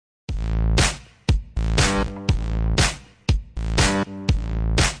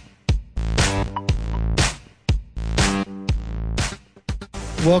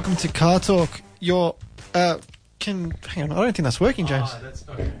Welcome to Car Talk. Hang on, I don't think that's working, James. That's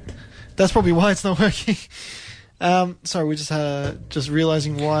okay. That's probably why it's not working. Sorry, we're just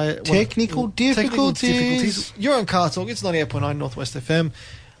realising why. Technical difficulties. You're on Car Talk. It's 98.9 Northwest FM.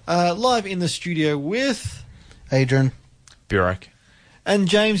 Live in the studio with Adrian. Burak. And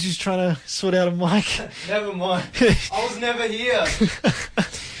James, who's trying to sort out a mic. Never mind. I was never here.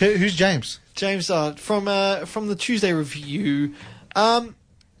 Who's James? James, from the Tuesday review.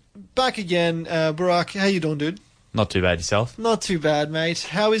 Back again, Burak. How you doing, dude? Not too bad yourself? Not too bad, mate.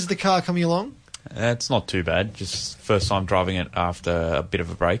 How is the car coming along? It's not too bad. Just first time driving it after a bit of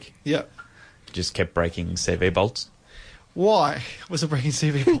a break. Yeah. Just kept breaking CV bolts. Why was it breaking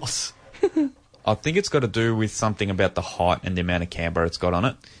CV bolts? I think it's got to do with something about the height and the amount of camber it's got on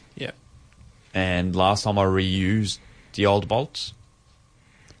it. Yeah. And last time I reused the old bolts.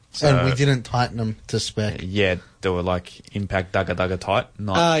 And we didn't tighten them to spec. Yeah, they were like impact dugga tight.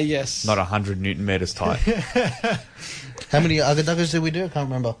 Yes. Not 100 Newton meters tight. How many ugga duggas did we do? I can't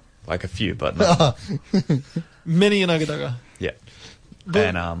remember. Like a few, but not. Many an ugga. Yeah.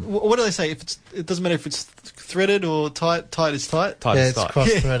 But And what do they say? It doesn't matter if it's threaded or tight. Tight is tight. tight Yeah, is it's tight.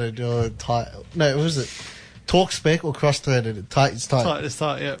 cross-threaded or tight. No, what was it? Torque spec or cross-threaded? Tight is tight. Tight is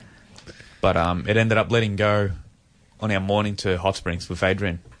tight, yeah. But it ended up letting go on our morning to Hot Springs with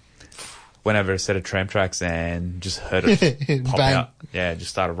Adrian. Went over a set of tram tracks and just heard it pop Bang. out. Yeah,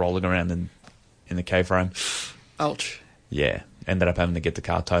 just started rolling around in the K-frame. Ouch. Yeah, ended up having to get the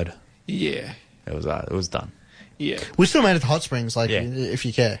car towed. Yeah. It was done. Yeah. We still made it to Hot Springs, like, Yeah. if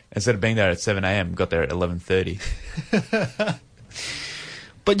you care. Instead of being there at 7 a.m., got there at 11:30.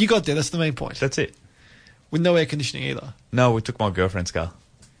 But you got there. That's the main point. That's it. With no air conditioning either. No, we took my girlfriend's car.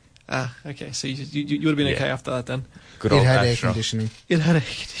 Ah, okay. So you would have been Yeah. okay after that then. Good It old had air Astra. conditioning. It had air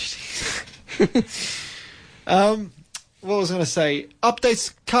conditioning. What was I going to say?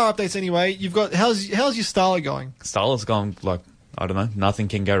 Updates, car updates. Anyway, you've got how's your STARlet going? STARlet's gone like I don't know. Nothing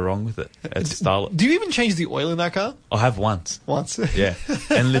can go wrong with it. It's STARlet. Do you even change the oil in that car? I have once. Once. Yeah,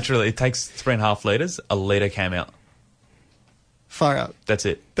 and literally it takes 3.5 liters. A liter came out. Far out. That's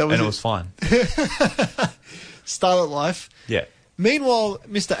it. That was and it. it was fine. STARlet life. Yeah. Meanwhile,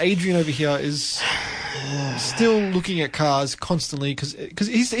 Mr. Adrian over here is still looking at cars constantly because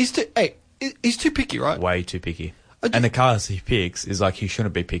he's too picky, right? Way too picky. And the cars he picks is like he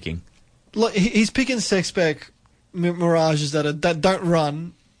shouldn't be picking. Like he's picking spec Mirages that don't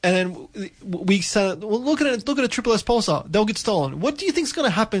run, and then we say, well, look at a Triple S Pulsar, they'll get stolen. What do you think's going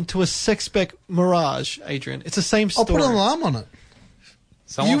to happen to a spec Mirage, Adrian? It's the same I'll story. put an alarm on it.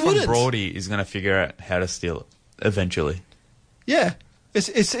 Someone You from wouldn't. Brody is going to figure out how to steal it eventually. Yeah, it's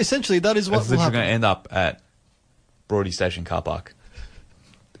essentially that is what It's will literally happen. going to end up at Brody Station car park.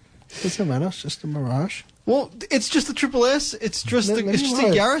 Doesn't matter. It's just a Mirage. Well, it's just the Triple S. It's just Let the me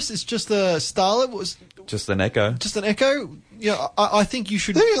Yaris. It's just the STARlet. Was Just an Echo. just an Echo. Yeah, I think you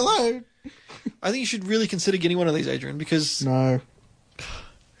should. Leave me alone. I think you should really consider getting one of these, Adrian, because No.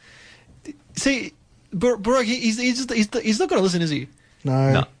 see, Burak, he's not going to listen, is he?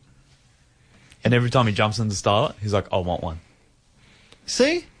 No. No. And every time he jumps into Starlet, he's like, I want one.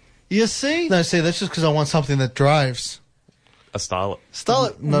 See, you see, No, see, that's just because I want something that drives. A Starlet.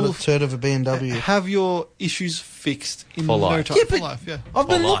 STARlet Not will a third of a BMW. have your issues fixed in For no life. time. Yeah, For but- life, yeah. I've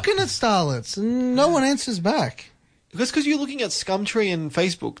been For life. looking at Starlets and no one answers back. That's because you're looking at Scumtree and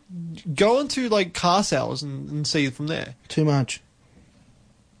Facebook. Go onto like car sales and see it from there. Too much.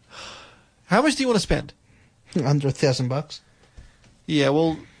 How much do you want to spend? Under $1,000. Yeah,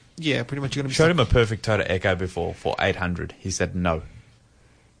 well, yeah, pretty much you're going to be. Showed him a perfect Toyota Echo before for 800. He said no.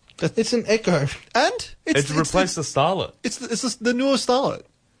 It's an Echo. And It's replaced the Starlet. It's the newer STARlet.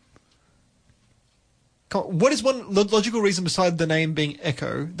 What is one logical reason beside the name being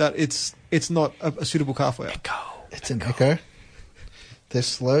Echo that it's not a suitable car for you? It's an Echo. They're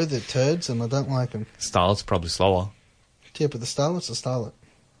slow, they're turds, and I don't like them. Starlet's probably slower. Yeah, but the Starlet's a Starlet.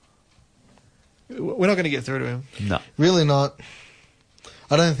 We're not going to get through to him. No. Really not.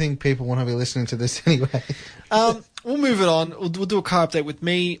 I don't think people want to be listening to this anyway. We'll move it on. We'll do a car update with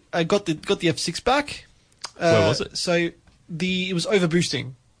me. I got the F6 back. Where was it? So it was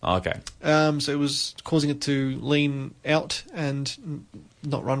overboosting. Oh, okay. So it was causing it to lean out and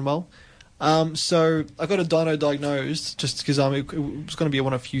not run well. So I got a dyno diagnosed just because it was going to be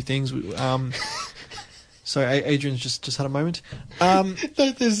one of a few things. So Adrian's just had a moment.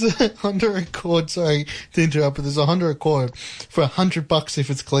 There's a Honda Accord, sorry to interrupt, but there's a Honda Accord for $100 if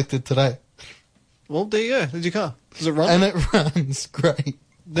it's collected today. Well, there you go. There's your car. Does it run? And it runs great.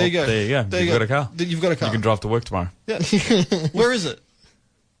 There you go. There you go. There You've you got a car. You've got a car. You can drive to work tomorrow. Yeah. Where is it?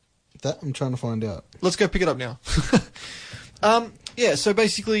 That I'm trying to find out. Let's go pick it up now. Yeah, so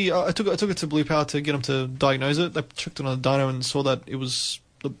basically, I took it to Blue Power to get them to diagnose it. They checked it on the dyno and saw that it was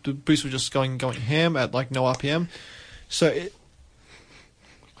the boost was just going ham at like no RPM. So We're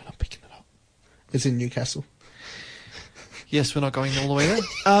not picking it up. It's in Newcastle. yes, we're not going all the way there.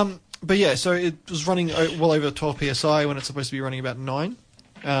 But yeah, so it was running well over 12 psi when it's supposed to be running about 9.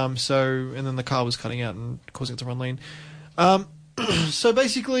 And then the car was cutting out and causing it to run lean. So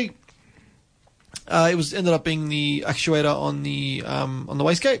basically, it ended up being the actuator on the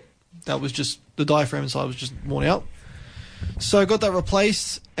wastegate. That was just the diaphragm inside was just worn out. So I got that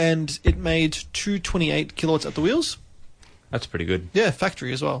replaced, and it made 228 kilowatts at the wheels. That's pretty good. Yeah,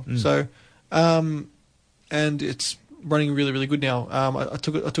 factory as well. So, and it's running really, really good now. I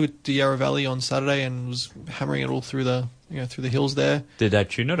took it to Yarra Valley on Saturday and was hammering it all through the hills there. Did they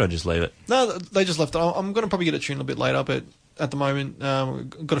tune it or just leave it? No, they just left it. I'm going to probably get it tuned a bit later, but at the moment,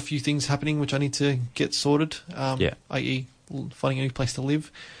 I've got a few things happening which I need to get sorted. I.e., finding a new place to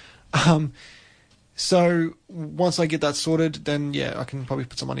live. So once I get that sorted, then yeah, I can probably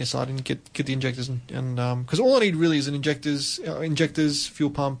put some money aside and get the injectors and because all I need really is an injectors, fuel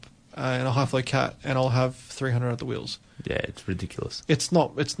pump, and a high flow cat, and I'll have 300 at the wheels. Yeah, it's ridiculous. It's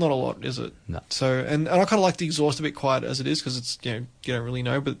not a lot, is it? No. So and I kind of like the exhaust a bit quiet as it is because it's you don't really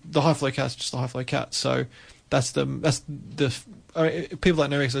know, but the high flow cat's just the high flow cat. So that's the people that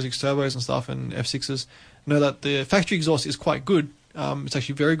know X36 turbos and stuff and F6s know that the factory exhaust is quite good. It's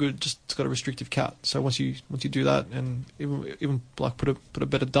actually very good. Just it's got a restrictive cat. So once you do that and even like put a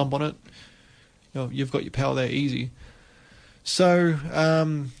better dump on it, you've got your power there easy. So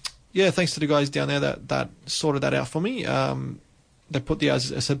yeah, thanks to the guys down there that sorted that out for me. They put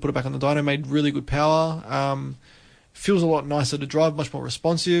as I said, put it back on the dyno, made really good power. Feels a lot nicer to drive, much more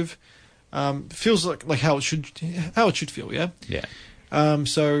responsive. Feels like how it should feel. Yeah. Yeah.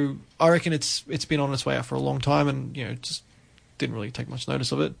 So I reckon it's been on its way out for a long time, and just didn't really take much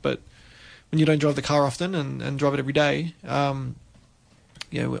notice of it. But when you don't drive the car often and drive it every day, when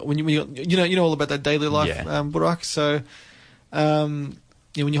you know all about that daily life, Burak. So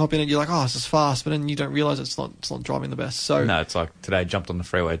when you hop in it, you're like, oh, this is fast, but then you don't realise it's not driving the best. So no, it's like today I jumped on the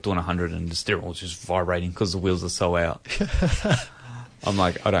freeway doing 100 and the steering wheel's just vibrating because the wheels are so out. I'm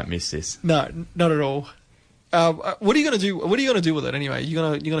like, I don't miss this. No, not at all. What are you gonna do? What are you gonna do with it anyway?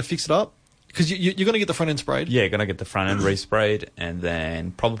 You're gonna fix it up because you're gonna get the front end sprayed. Yeah, gonna get the front end resprayed and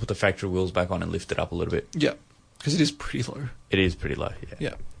then probably put the factory wheels back on and lift it up a little bit. Yeah, because it is pretty low. It is pretty low.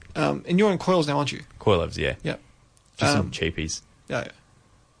 Yeah. And you're on coils now, aren't you? Coilovers, yeah. Yeah. Just some cheapies. Yeah.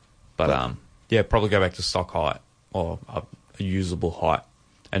 But yeah, probably go back to stock height or a usable height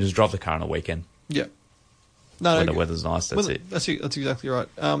and just drive the car on a weekend. Yeah. When the weather's nice, that's it. That's exactly right.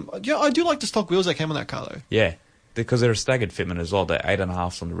 Yeah, I do like the stock wheels that came on that car, though. Yeah, because they're a staggered fitment as well. They're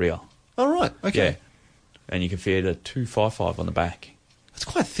 8.5s on the rear. Oh, right. Okay. Yeah. And you can fit a 255 on the back. That's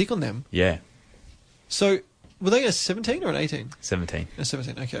quite thick on them. Yeah. So, were they a 17 or an 18? 17. A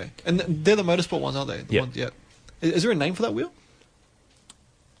 17, okay. And they're the motorsport ones, aren't they? Yeah. Ones, yeah. Is there a name for that wheel?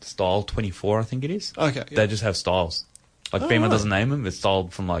 Style 24, I think it is. Okay. Yeah. They just have styles. Like, Beamer doesn't name them. It's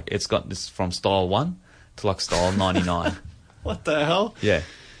styled from, like, it's got this from style 1 to, like, style 99. What the hell? Yeah.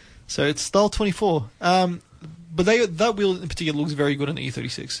 So, it's style 24. But that wheel in particular looks very good on the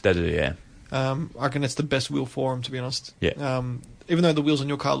E36. They do, yeah. I reckon it's the best wheel for them, to be honest. Yeah. Even though the wheels on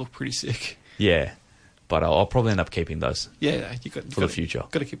your car look pretty sick. Yeah. But I'll probably end up keeping those. Yeah, for the future.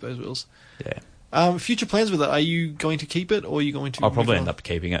 Got to keep those wheels. Yeah. Future plans with it? Are you going to keep it, or are you going to? I'll probably end up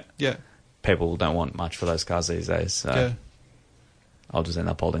keeping it. Yeah. People don't want much for those cars these days, so I'll just end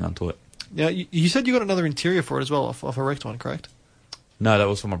up holding on to it. Yeah, you said you got another interior for it as well, off a wrecked one, correct? No, that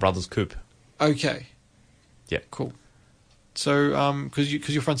was for my brother's coupe. Okay. Yeah. Cool. So, because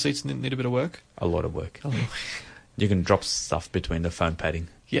your front seats need a bit of work. A lot of work. Oh. You can drop stuff between the foam padding.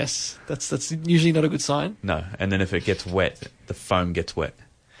 Yes, that's usually not a good sign. No, and then if it gets wet, the foam gets wet.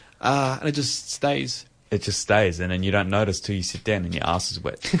 And it just stays. It just stays, and then you don't notice till you sit down and your ass is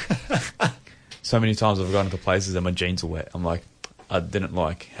wet. So many times I've gone into places and my jeans are wet. I'm like, I didn't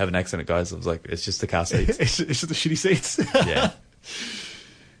have an accident, guys. I was like, it's just the car seats. It's just the shitty seats. Yeah.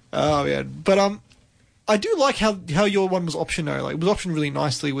 Oh yeah, but I do like how your one was optioned though. Like it was optioned really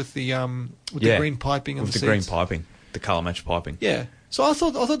nicely with the green piping and with the the green piping, the colour match piping. Yeah. So I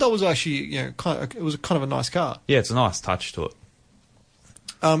thought that was actually it was kind of a nice car. Yeah, it's a nice touch to it.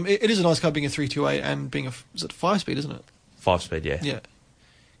 It is a nice car being a 328 and being is it 5-speed, isn't it? 5-speed, yeah. Yeah.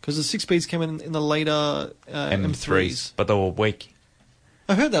 Because the 6-speeds came in the later M3s. But they were weak.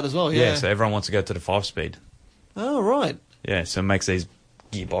 I heard that as well, yeah. Yeah, so everyone wants to go to the 5-speed. Oh, right. Yeah, so it makes these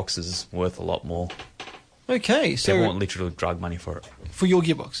gearboxes worth a lot more. Okay, so... People want literally drug money for it. For your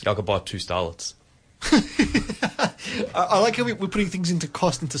gearbox? I could buy 2 STARlets. I like how we're putting things into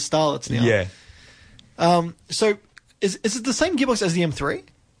STARlets now. Yeah. So is it the same gearbox as the M3?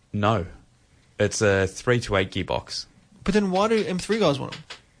 No. It's a 3-to-8 gearbox. But then why do M3 guys want them?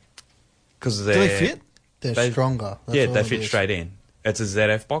 Because Do they fit? They're stronger. That's Yeah, all they it fit is. straight in. It's a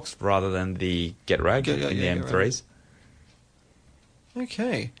ZF box rather than the Get Rag in the M3s.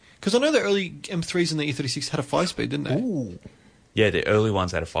 Okay. Because I know the early M3s and the E36 had a 5-speed, didn't they? Ooh. Yeah, the early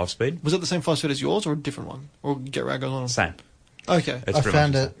ones had a 5-speed. Was that the same 5-speed as yours or a different one? Or Get Rag goes on them? Same. Okay. It's I pretty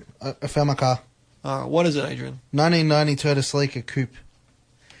found much it. I found my car. What is it, Adrian? 1990 Toyota Celica Coupe.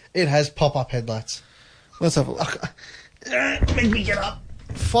 It has pop-up headlights. Let's have a look. Make me get up.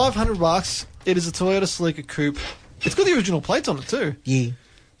 $500. It is a Toyota Celica Coupe. It's got the original plates on it too. Yeah.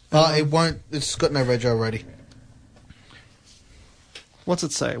 It won't. It's got no reg already. What's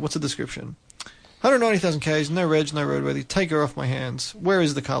it say? What's the description? 190,000 Ks, no reg, no roadworthy. Take her off my hands. Where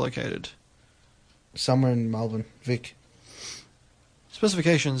is the car located? Somewhere in Melbourne, Vic.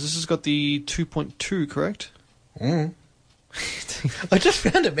 Specifications. This has got the 2.2, correct? Mm. I just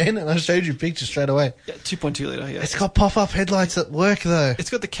found it, man, and I showed you pictures straight away. Yeah, 2.2 litre, yeah. It's got pop-up headlights at work, though. It's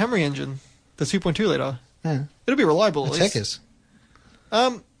got the Camry engine, the 2.2 litre. Yeah. It'll be reliable, at The least. checkers.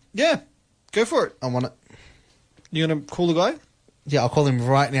 Yeah, go for it. I want it. You going to call the guy? Yeah, I'll call him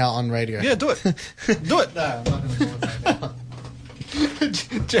right now on radio. Yeah, do it. Do it. No, I'm not going to do it right now.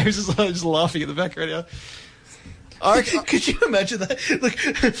 James is just laughing in the background here. I reckon, Could you imagine that?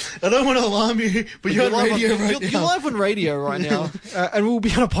 Look, I don't want to alarm you, but you're on live radio right now. You're live on radio right now, and we'll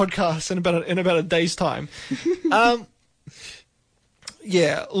be on a podcast in about a day's time.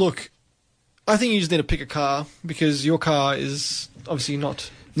 Yeah, look, I think you just need to pick a car because your car is obviously not.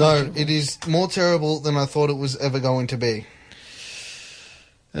 No, it is more terrible than I thought it was ever going to be.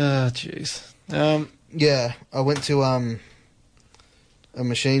 Jeez. Yeah, I went to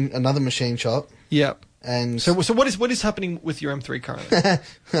another machine shop, Yeah. and So what is happening with your M3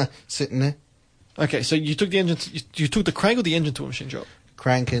 currently? sitting there, Okay, so you took the engine. You took the crank or the engine to a machine shop?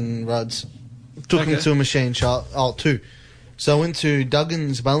 cranking rods. Took me Okay. to a machine shop. Oh, two. So I went to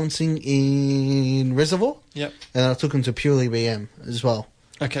Duggan's Balancing in Reservoir, Yep. and I took him to Purely BM as well.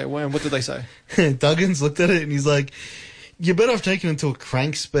 Okay, well, what did they say? Duggan's looked at it and he's like, "You're better off taking him to a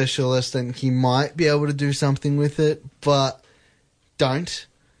crank specialist, and he might be able to do something with it, but don't.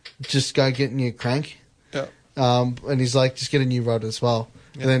 Just go get a new crank." Yeah. And he's like, "Just get a new rod as well."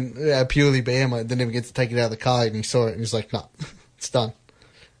 Yeah. And then Purely BM, I didn't even get to take it out of the car, and he saw it and he's like, "No, it's done."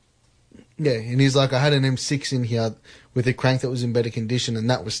 Yeah, and he's like, "I had an M6 in here with a crank that was in better condition, and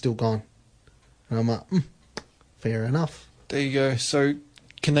that was still gone." And I'm like, fair enough. There you go. So,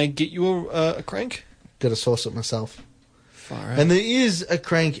 can they get you a crank? Got to source it myself. Far out. And there is a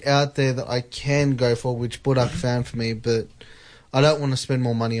crank out there that I can go for, which Budak found for me, but I don't want to spend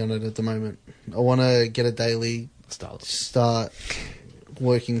more money on it at the moment. I want to get a daily, start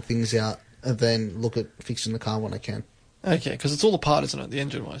working things out, and then look at fixing the car when I can. Okay, because it's all apart, isn't it? The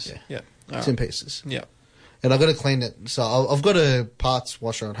engine-wise. Yeah. Yeah. It's in pieces. Yeah. And I've got to clean it. So I've got a parts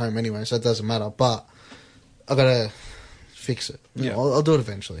washer at home anyway, so it doesn't matter. But I've got to fix it. Yeah. I'll do it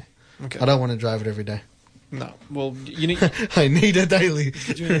eventually. Okay. I don't want to drive it every day. No. Well, you need. I need a daily.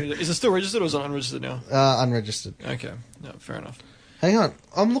 Is it still registered or is it unregistered now? Unregistered. Okay. No, fair enough. Hang on.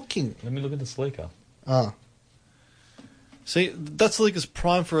 I'm looking. Let me look at the Sleeker. Ah. See, that's like is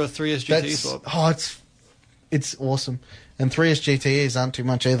prime for a 3S GT swap. It's awesome. And 3S GTEs aren't too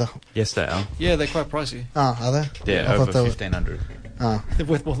much either. Yes, they are. Yeah, they're quite pricey. Ah, are they? Yeah, I over thought they were- 1,500. Ah. They're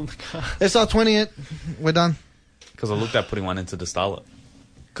worth more than the car. SR20 it. We're done. Because I looked at putting one into the STARlet.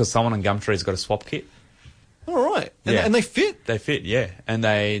 Because someone on Gumtree's got a swap kit. All right. And, Yeah. and they fit They fit, yeah. And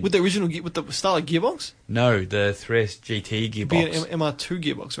they... with the original with the STARlet gearbox. No, the 3S GT It'd be gearbox. an MR2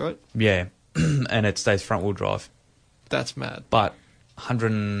 gearbox, right? Yeah. And it stays front wheel drive. That's mad. But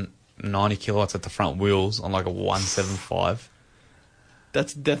 190 kilowatts at the front wheels on like a 175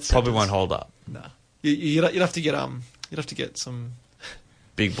 That's probably won't hold up. Nah. You'd have to get some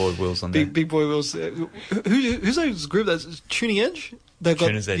Big boy wheels on there. big boy wheels. Who's those group that's Tuning Edge? They've got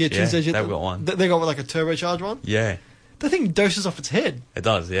Tuner's Edge, Tuner's yeah. Edge. They've got one. They got like a turbocharged one. Yeah, That thing doses off its head. it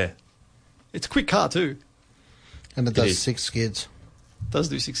does, yeah. It's a quick car too. And it It does is. 6 skids. Does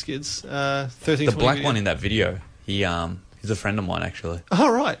do 6 skids. 13. The black one in that video, he's a friend of mine actually.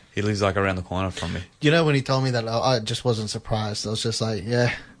 Oh right. He lives like around the corner from me. You know, when he told me that, I just wasn't surprised. I was just like,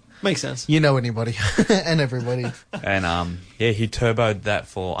 yeah, Makes sense. you know anybody and everybody. And yeah, he turboed that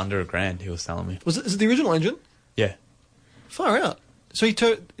for under $1,000, he was telling me. Is it the original engine? Yeah. Far out. So he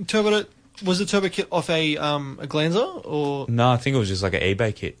turboed it. Was the turbo kit off a Glanzer or No, I think it was just like an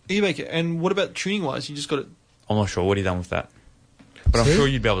eBay kit. eBay kit? And what about tuning wise? You just got it. I'm not sure what he done with that. But I'm See? sure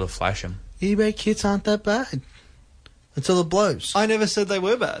you'd be able to flash him. eBay kits aren't that bad. Until it blows. I never said they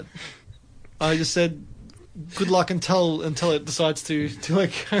were bad. I just said good luck until it decides to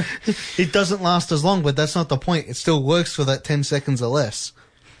like. It doesn't last as long, but that's not the point. It still works for that 10 seconds or less.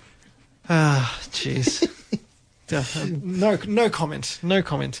 Ah, jeez. No comment. No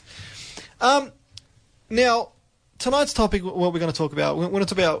comment. Now, tonight's topic, what we're going to talk about, we're going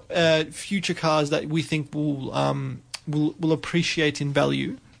to talk about future cars that we think will appreciate in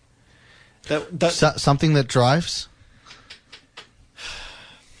value. Something that drives.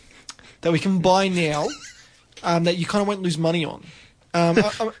 That we can buy now, that you kind of won't lose money on. I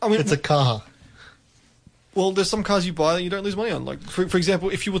mean, It's a car. Well, there's some cars you buy that you don't lose money on. Like, for example,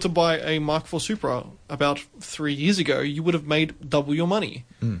 if you were to buy a Mark IV Supra about 3 years ago, you would have made double your money.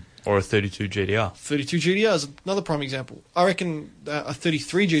 Or a 32 GDR. 32 GDR is another prime example. I reckon a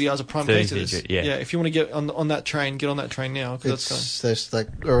 33 GDR is a prime case of this. Yeah. Yeah, if you want to get on that train, get on that train now. There's like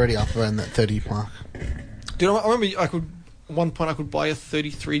already up around that 30 mark. Dude, I remember at one point I could buy a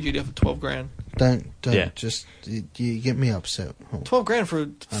 33 GDR for 12 grand. Don't just you get me upset. 12 grand for a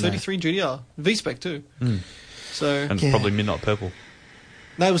 33 GDR. V-spec too. So, and it's probably midnight purple.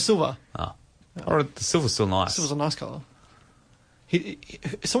 No, it was silver. Ah. Or the silver's still nice. Silver's a nice colour.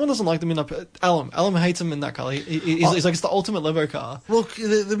 Someone doesn't like the midnight purple. Alum hates him in that colour. He's like, it's the ultimate Levo car. Look,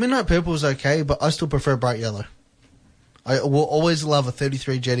 the midnight purple is okay, but I still prefer bright yellow. I will always love a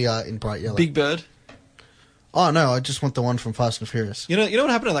 33 GDR in bright yellow. Big Bird. Oh no, I just want the one from Fast and Furious. You know what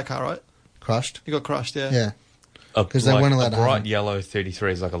happened to that car, right? Crushed. You got crushed, yeah. Yeah. Because they weren't allowed to have bright them. yellow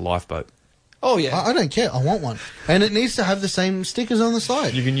 33 is like a lifeboat. Oh yeah. I don't care. I want one, and it needs to have the same stickers on the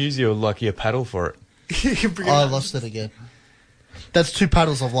side. You can use your paddle for it. You can bring it I out. lost it again. That's 2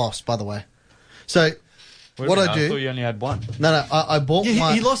 paddles I've lost, by the way. So, what I do... I thought you only had one. No, I bought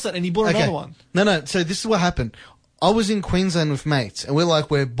my... He lost that and he bought another one. No, so this is what happened. I was in Queensland with mates, and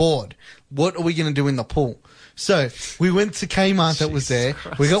we're bored. What are we going to do in the pool? So, we went to Kmart that was there.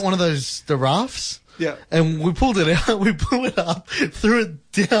 Christ. We got one of those, the rafts. Yeah. And we pulled it out, we pulled it up, threw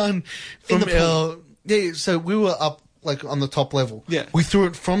it down from In the pool. Yeah, so we were up, like, on the top level. Yeah. We threw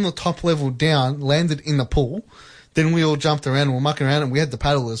it from the top level down, landed in the pool. Then we all jumped around and were mucking around, and we had the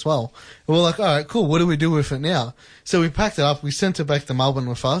paddle as well. And we're like, all right, cool, what do we do with it now? So we packed it up, we sent it back to Melbourne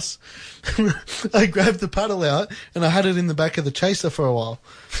with us. I grabbed the paddle out, and I had it in the back of the chaser for a while.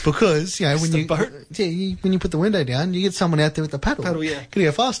 Because, when you put the window down, you get someone out there with the paddle. Paddle, yeah. Can you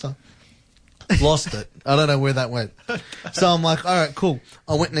go faster? Lost it. I don't know where that went. So I'm like, all right, cool.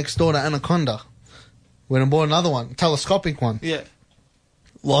 I went next door to Anaconda. Went and bought another one, telescopic one. Yeah.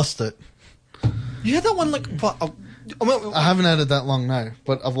 Lost it. You had that one like what? I haven't had it that long, no,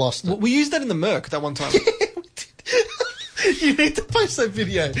 but I've lost it. We used that in the Merc that one time. You need to post that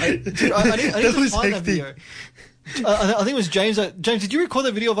video. I need to find that video. I think it was James. James, did you record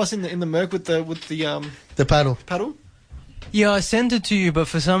that video of us in the Merc with the paddle? Paddle? Yeah, I sent it to you, but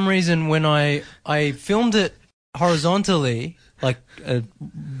for some reason when I filmed it horizontally, like a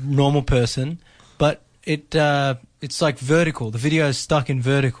normal person, but it's like vertical. The video is stuck in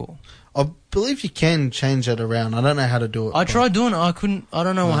vertical. I believe you can change it around. I don't know how to do it. I tried doing it. I couldn't. I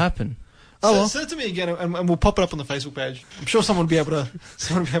don't know what happened. Oh, well. Send it to me again, and we'll pop it up on the Facebook page. I'm sure someone will be able to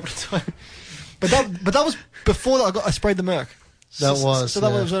do it. But that was before I sprayed the Merc. That was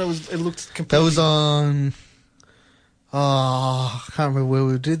when it looked completely. That was on. Oh, I can't remember where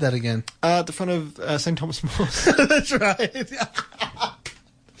we did that again. At the front of St. Thomas Moores. That's right.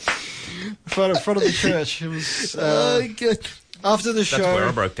 front of the church. It was good. After the show. That's where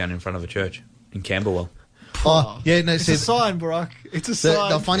I broke down in front of a church in Camberwell. Oh, yeah, no, it's a sign, Barack. It's a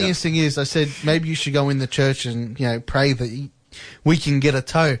sign. The funniest thing is, I said, maybe you should go in the church and, pray that we can get a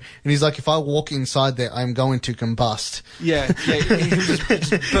tow. And he's like, if I walk inside there, I'm going to combust. Yeah, he'll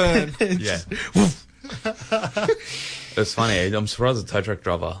just burn. Yeah. It's funny. I'm surprised the tow truck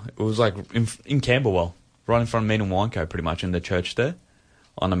driver. It was like in Camberwell, right in front of Mead and Wine Co, pretty much, in the church there,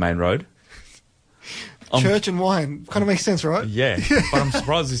 on the main road. Church and wine kind of makes sense, right? Yeah, but I'm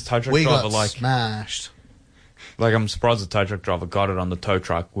surprised this tow truck we driver got smashed. I'm surprised the tow truck driver got it on the tow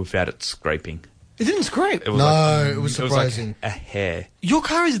truck without it scraping. It didn't scrape. It was it was surprising. It was like a hair. Your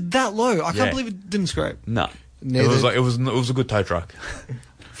car is that low. I can't believe it didn't scrape. No, Neither, it was a good tow truck.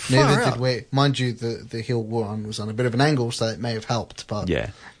 Neither did we. Mind you, the hill we're on was on a bit of an angle, so it may have helped. But yeah,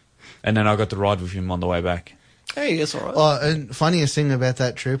 and then I got to ride with him on the way back. Hey, that's all right. Oh, and funniest thing about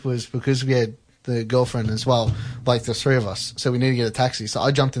that trip was because we had the girlfriend as well, like the 3 of us, so we needed to get a taxi. So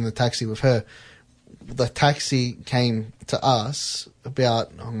I jumped in the taxi with her. The taxi came to us about,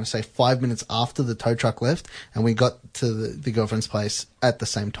 I'm going to say, 5 minutes after the tow truck left, and we got to the girlfriend's place at the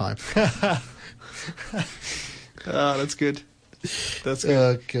same time. That's good. That's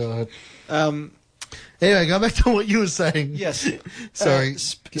good. Oh, God. Anyway, go back to what you were saying. Yes. Sorry.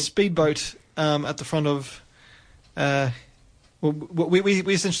 Speedboat at the front of.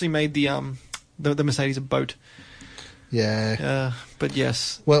 We essentially made the Mercedes a boat. Yeah. But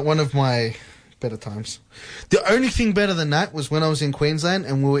yes. Well, one of my better times. The only thing better than that was when I was in Queensland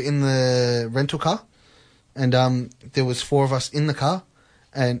and we were in the rental car, and there was 4 of us in the car,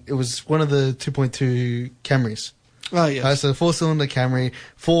 and it was one of the 2.2 Camrys. Oh yeah. So 4-cylinder Camry,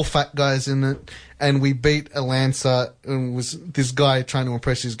 4 fat guys in it, and we beat a Lancer, and it was this guy trying to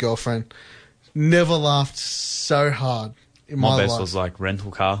impress his girlfriend. Never laughed so hard in my My best life. was like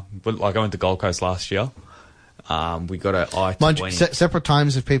rental car. But like I went to Gold Coast last year. We got an I-20. Mind you, separate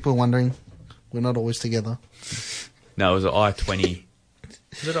times if people are wondering. We're not always together. No, it was an I-20.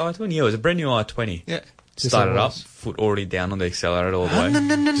 Was it an I-20? Yeah, it was a brand new I-20. Yeah. Started up, foot already down on the accelerator all the way.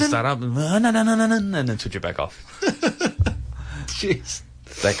 Just start up, and then switch it back off. Jeez.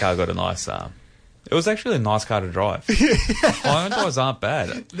 That car got a nice... it was actually a nice car to drive. I-20s aren't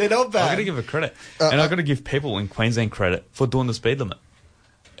bad. They're not bad. I've got to give it credit. And I've got to give people in Queensland credit for doing the speed limit.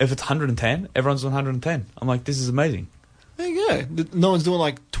 If it's 110, everyone's doing 110. I'm like, this is amazing. There you go. No one's doing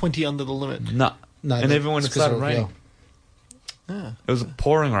like 20 under the limit. No. And everyone it's started 'cause of- raining. Yeah. It was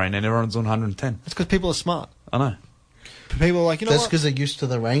pouring rain and everyone's doing 110. That's because people are smart. I know. People are like, you know That's what? because they're used to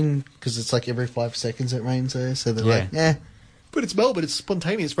the rain, because it's like every 5 seconds it rains there, so they're like, Yeah. But it's Melbourne. It's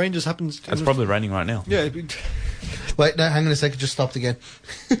spontaneous. Rain just happens. It's probably raining right now. Yeah. Wait, no, hang on a second, just stopped again.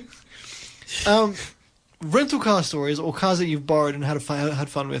 Rental car stories or cars that you've borrowed and had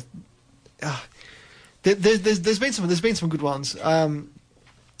fun with. There's been some good ones.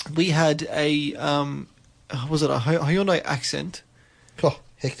 We had a was it a Hyundai Accent, Oh,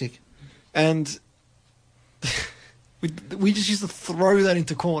 hectic. and we just used to throw that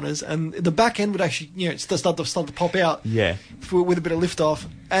into corners, and the back end would actually start to pop out. Yeah. With a bit of lift off,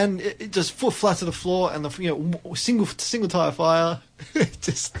 and it just foot flat to the floor, and the single tire fire,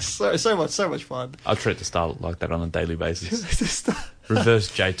 just so much fun. I treat the STARlet like that on a daily basis. Reverse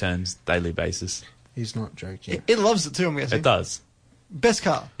J-turns daily basis. He's not joking. It loves it too, I'm guessing. It does. Best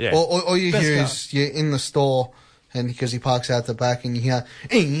car. Yeah. All you Best hear car. is you're in the store, and because he parks out the back, and you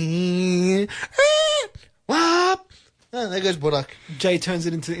hear, whop. Oh, there goes Budak. Jay turns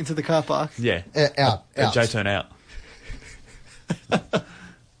it into the car park. Yeah. Out. A J-turn out.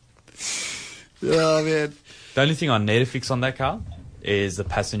 Oh man. The only thing I need to fix on that car is the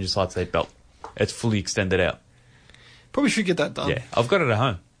passenger side seat belt. It's fully extended out. Probably should get that done. Yeah. I've got it at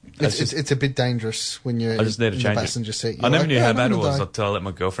home. It's a bit dangerous when you're I just need to in the change passenger seat. it. I never knew how bad it was die. until I let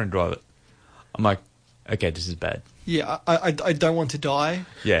my girlfriend drive it. I'm like, okay, this is bad. Yeah, I don't want to die.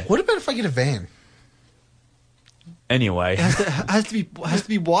 Yeah. What about if I get a van? Anyway. It has to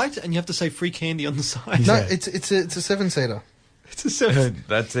be white, and you have to say free candy on the side. No, Yeah. it's a 7-seater. It's a 7.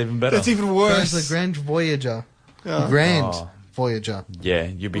 That's even better. That's even worse. It's the Grand Voyager. Yeah. Grand Oh. Voyager. Yeah,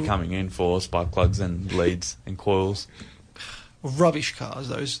 you'll be coming in for spark plugs and leads and coils. Rubbish cars,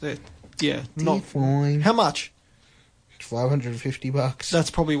 those. They're, yeah, not. Fine. How much? $550. That's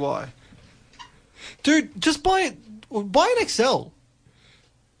probably why. Dude, just buy an XL.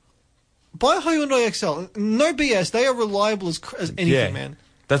 Buy a Hyundai XL. No BS. They are reliable as anything, Yeah. man.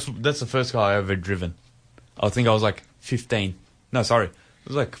 That's the first car I ever driven. I think I was like 15. No, sorry. It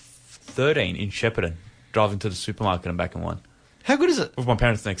was like 13 in Shepparton, driving to the supermarket and back in one. How good is it? With my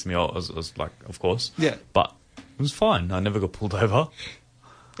parents next to me, I was like, of course. Yeah. But it was fine. I never got pulled over.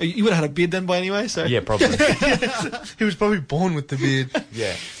 You would have had a beard then by anyway, so. Yeah, probably. He was probably born with the beard.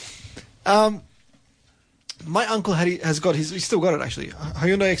 Yeah. My uncle he's still got it actually.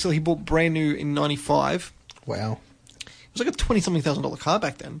 Hyundai XL he bought brand new in '95. Wow. It was like a $20,000 car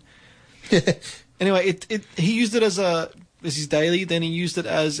back then. Anyway, he used it as his daily. Then he used it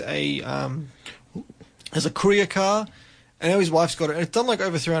as a courier car, and now his wife's got it. And it's done like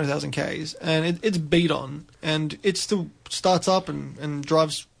over 300,000 Ks, and it's beat on, and it still starts up and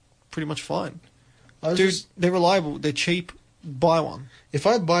drives pretty much fine. Dude, they're reliable. They're cheap. Buy one. If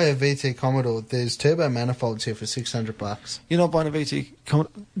I buy a VT Commodore, there's turbo manifolds here for $600. You're not buying a VT.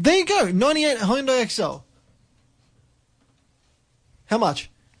 There you go. 98 Hyundai XL. How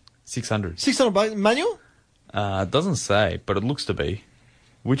much? 600. $600 manual? It doesn't say, but it looks to be.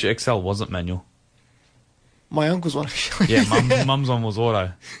 Which XL wasn't manual? My uncle's one actually. Yeah, Mum's one was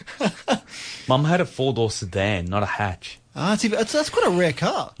auto. Mum had a 4-door sedan, not a hatch. That's quite a rare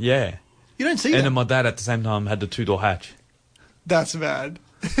car. Yeah. You don't see And that. then my dad at the same time had the 2-door hatch. That's bad.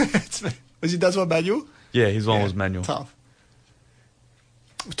 Was your dad's one manual? Yeah, his one Yeah, was manual. Tough.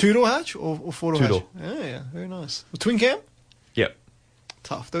 2-door hatch or 4-door hatch? 2-door. Yeah, very nice. Twin cam? Yep.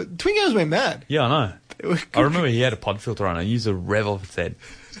 Tough. The twin cams went mad. Yeah, I know. They were I remember he had a pod filter on it. He used to rev off its head.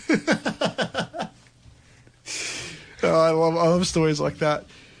 Oh, I love stories like that.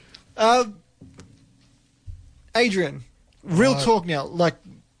 Adrian, real talk now. Like,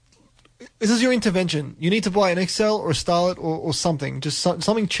 this is your intervention. You need to buy an XL or a STARlet or something. Just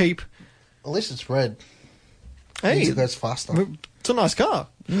something cheap. At least it's red. Hey, Means it goes faster. it's a nice car.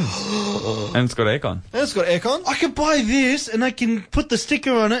 And it's got aircon. And it's got aircon. I could buy this, and I can put the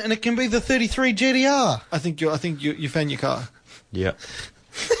sticker on it, and it can be the 33 GTR. I think you found your car. Yeah.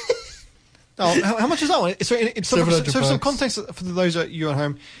 Oh, how much is that one? So, for some context for those of you at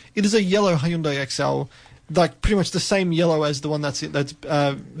home, it is a yellow Hyundai XL, like pretty much the same yellow as the one that's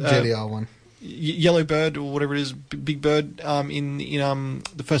GTR one. Yellow Bird or whatever it is, Big Bird in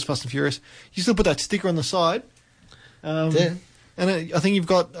the first Fast and Furious. You still put that sticker on the side. Yeah. And I think you've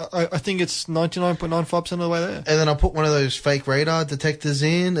got, I think it's 99.95% of the way there. And then I'll put one of those fake radar detectors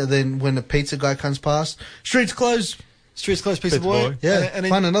in, and then when the pizza guy comes past, streets closed. Streets closed, pizza Pizza boy. boy. Yeah, and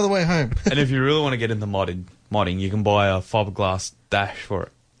then, find another way home. And if you really want to get into modding, you can buy a fiberglass dash for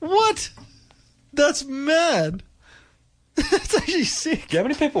it. What? That's mad. That's actually sick. Do you know how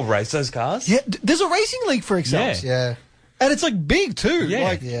many people race those cars? Yeah, there's a racing league for XLs. Yeah. And it's like big too. Yeah.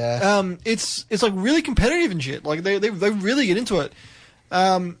 Like, Yeah. it's like really competitive and shit. Like they really get into it.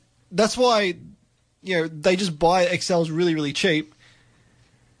 That's why, they just buy XLs really, really cheap.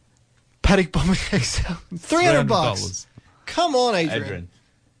 Paddock Bomber XL, $300. Come on, Adrian.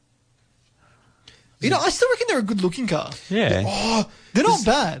 I still reckon they're a good looking car. Yeah. Oh, They're not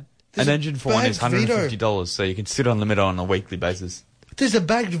bad. An engine for one is bagged $150, so you can sit on limit on a weekly basis. there's a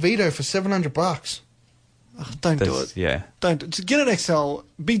bagged Vito for $700. Oh, don't do it. Yeah. Don't. Just get an XL.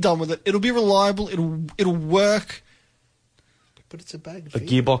 Be done with it. It'll be reliable. It'll work. But it's a bagged A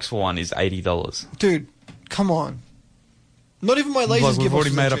Vito. gearbox for one is $80. Dude, come on. Not even my lasers Like, we've gearbox already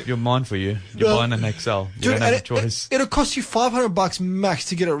is made that up your mind for you. You're No. buying an XL. You Dude, don't have a choice. It'll cost you $500 max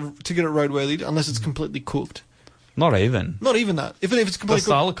to get it roadworthy, unless it's completely cooked. Not even. Not even that. Even if it's The completely cooked.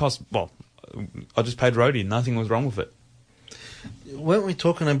 STARlet cost, I just paid roadie. Nothing was wrong with it. Weren't we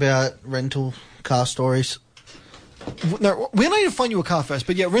talking about rental car stories? No, we need to find you a car first.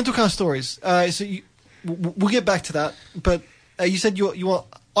 But yeah, rental car stories. We'll get back to that. But you said you want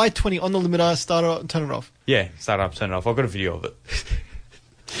I-20 on the limiter, start it and turn it off. Yeah, start up, turn it off. I've got a video of it.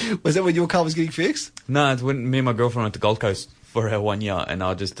 Was that when your car was getting fixed? No, it's when me and my girlfriend went to Gold Coast for her 1 year, and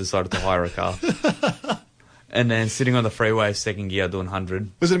I just decided to hire a car. And then sitting on the freeway, second gear, doing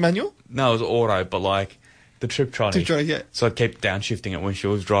 100. Was it a manual? No, it was auto, but like the Triptronic. Triptronic, yeah. So I'd keep downshifting it when she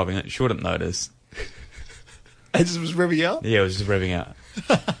was driving it. She wouldn't notice. It just was revving out? Yeah, it was just revving out.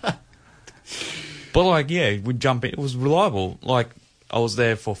 But like, yeah, we'd jump in. It was reliable. Like, I was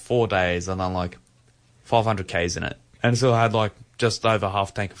there for 4 days and done like 500 Ks in it. And still had like just over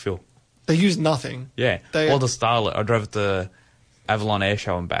half tank of fuel. They used nothing. Yeah. Well, the STARlet, I drove it to Avalon Air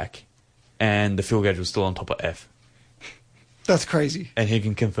Show and back. And the fuel gauge was still on top of F. That's crazy. And he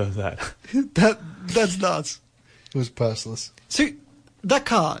can confirm that. That's nuts. It was purseless. So, that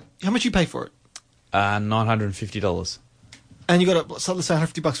car, how much you pay for it? $950. And you got let's say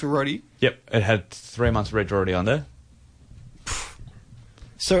 $150 for roadie. Yep. It had 3 months reg already on there.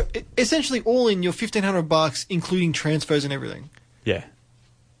 So, essentially all in your $1,500, including transfers and everything. Yeah.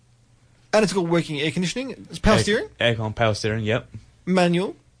 And it's got working air conditioning. It's power steering. Aircon, power steering, yep.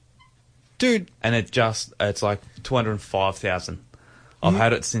 Manual. Dude. And it's like 205,000. I've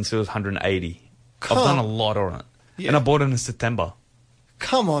had it since it was 180. I've done a lot on it. Yeah. And I bought it in September.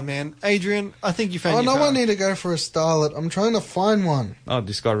 Come on, man. Adrian, I think you found your no, car. I need to go for a STARlet. I'm trying to find one. Oh,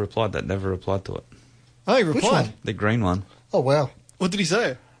 this guy replied that never replied to it. Oh, he Which replied. one? The green one. Oh, wow. What did he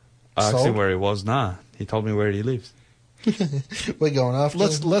say? I asked Sold? him where he was. Nah, he told me where he lives. We're going after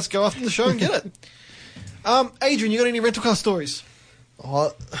Let's go after the show and get it. Adrian, you got any rental car stories?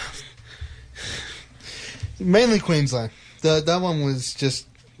 Oh, mainly Queensland. That one was just...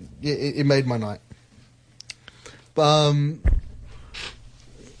 It made my night. The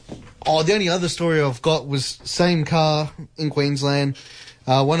only other story I've got was same car in Queensland.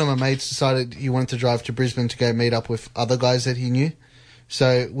 One of my mates decided he wanted to drive to Brisbane to go meet up with other guys that he knew.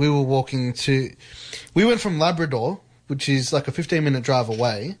 So we were we went from Labrador, which is like a 15-minute drive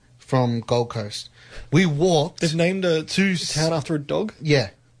away from Gold Coast. We walked... They've named a town after a dog?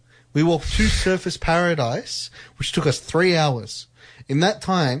 Yeah. We walked to Surfers Paradise, which took us 3 hours. In that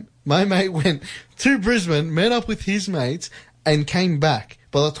time, my mate went to Brisbane, met up with his mates, and came back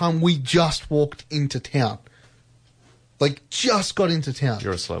by the time we just walked into town. Like, just got into town.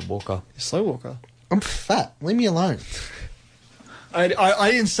 You're a slow walker. Slow walker. I'm fat. Leave me alone. I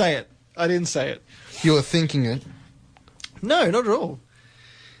didn't say it. I didn't say it. You were thinking it. No, not at all.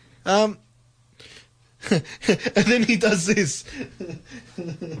 And then he does this.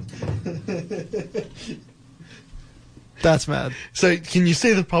 That's mad. So can you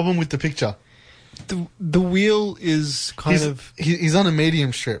see the problem with the picture? The wheel is He's on a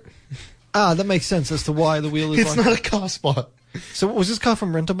medium strip. That makes sense as to why the wheel is It's like... not a car spot. So was this car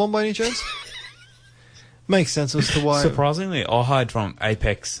from Rent-A-Bomb by any chance? Makes sense as to why... Surprisingly, I hired from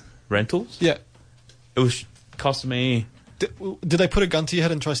Apex Rentals. Yeah. It was cost me... Did they put a gun to your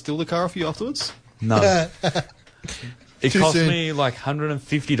head and try to steal the car off you afterwards? No. It Too cost soon. me like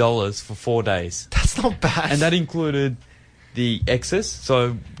 $150 for 4 days. That's not bad. And that included the excess,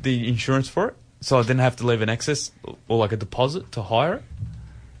 so the insurance for it. So I didn't have to leave an excess or like a deposit to hire it.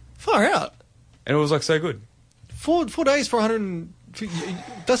 Far out. And it was like so good. 4 days for 150...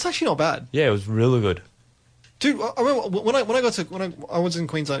 That's actually not bad. Yeah, it was really good. Dude, I remember when I was in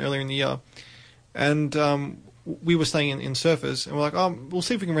Queensland earlier in the year, and we were staying in Surfers, and we're like, we'll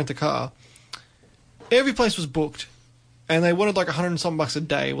see if we can rent a car. Every place was booked, and they wanted like $100 and something a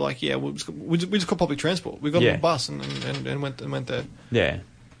day. We're like, yeah, we just got public transport. We got on a bus and went there. Yeah.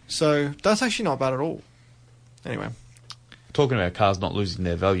 So that's actually not bad at all. Anyway, Talking about cars not losing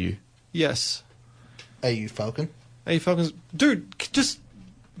their value. yes. AU Falcon. Hey Falcons, dude, just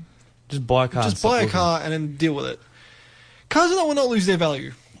buy a car. buy a car and then deal with it. Cars will not lose their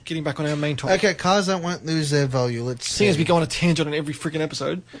value. Getting back on our main topic. Okay, cars that won't lose their value. Let's see. Seeing as we go on a tangent on every freaking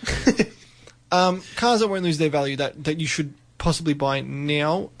episode. Cars that won't lose their value that you should possibly buy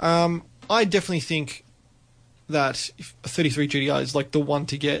now. I definitely think that a 33 GTI is like the one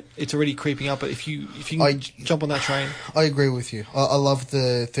to get. It's already creeping up, but if you can jump on that train. I agree with you. I love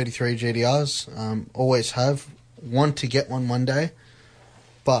the 33 GTRs. Always have. Want to get one day.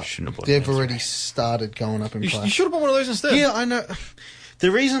 But they've already started going up in price. You should have bought one of those instead. Yeah, I know. The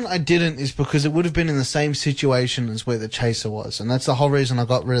reason I didn't is because it would have been in the same situation as where the Chaser was. And that's the whole reason I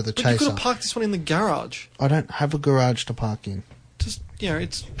got rid of the But Chaser. you could have parked this one in the garage. I don't have a garage to park in. Just,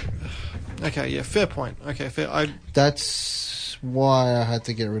 it's... Okay, yeah, fair point. Okay, fair. That's why I had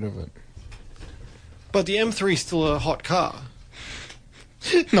to get rid of it. But the M3 is still a hot car.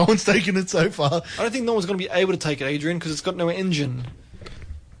 No one's taken it so far. I don't think no one's going to be able to take it, Adrian, because it's got no engine.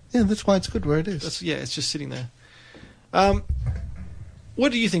 Yeah, that's why it's good where it is. It's just sitting there.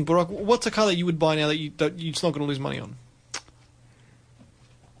 What do you think, Burak? What's a car that you would buy now that you're not going to lose money on?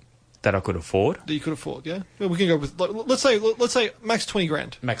 That I could afford. That you could afford, yeah? Well, we can go with let's say max 20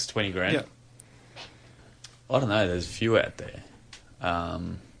 grand. Max 20 grand. Yeah. I don't know. There's a few out there.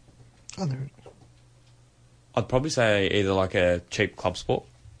 I'd probably say either like a cheap club sport.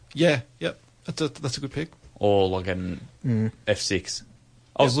 Yeah. Yep. That's a good pick. Or like an F6.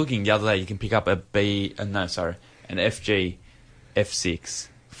 I was looking the other day. You can pick up an FG F6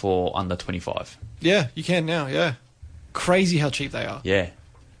 for under 25. Yeah, you can now. Yeah. Crazy how cheap they are. Yeah.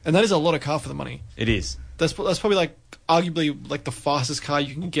 And that is a lot of car for the money. It is. That's probably like arguably like the fastest car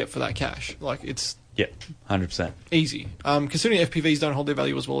you can get for that cash. Like it's 100%. easy. Considering FPVs don't hold their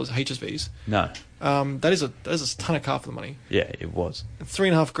value as well as HSVs. No. That is a ton of car for the money. Yeah, it was.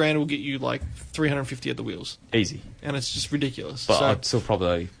 $3.5 grand will get you like 350 at the wheels. Easy. And it's just ridiculous. But so, I'd still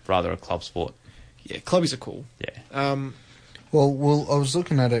probably rather a club sport. Yeah, clubbies are cool. Yeah. Well, I was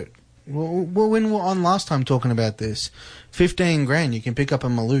looking at it. Well, when we were on last time talking about this, 15 grand you can pick up a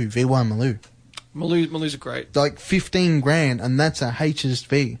Maloo, V1 Maloo. Maloos are great. Like 15 grand, and that's a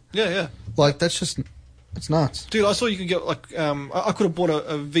HSV. Yeah. Like that's it's nuts. Dude, I saw you could get like I could have bought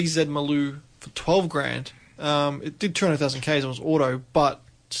a VZ Maloo for 12 grand. It did 200,000 Ks and was auto, but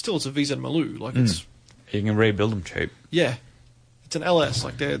still it's a VZ Maloo. Like it's You can rebuild them cheap. yeah. It's an LS.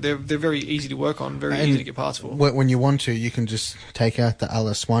 Like they're very easy to work on, very easy to get parts for. When you want to, you can just take out the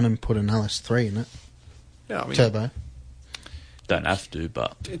LS1 and put an LS3 in it. Yeah, I mean, Turbo. Don't have to,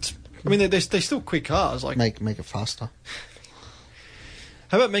 but it's. I mean, they're still quick cars. Like, Make it faster.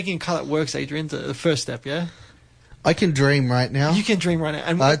 how about making a car that works, Adrian? The first step, yeah. I can dream right now. You can dream right now,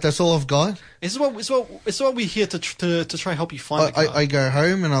 and That's all I've got. this is what we're here to try and help you find. A car. I go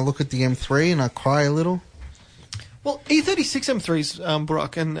home and I look at the M3 and I cry a little. Well, E36 M3s,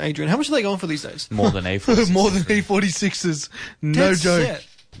 Burak and Adrian, how much are they going for these days? more than A46. More than E46s. No Dead joke. set.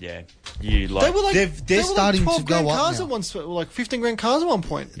 Yeah. You like... They were like They're starting like to 12 go grand up cars now. at once, like 15 grand cars at one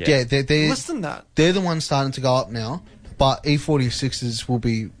point. Yeah, they're Less than that. They're the ones starting to go up now, but E46s will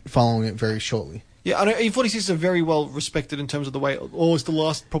be following it very shortly. Yeah, I know E46s are very well respected in terms of the way. Oh, it's the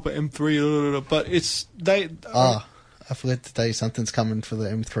last proper M3, but it's they. I forgot to tell you something's coming for the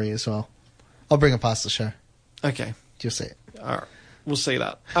M3 as well. I'll bring it past the show. Okay, You'll see it. all right, we'll see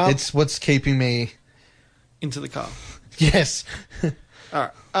that. It's what's keeping me. Into the car. Yes. All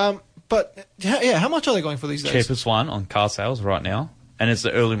right. But yeah, how much are they going for these days? cheapest one on car sales right now, and it's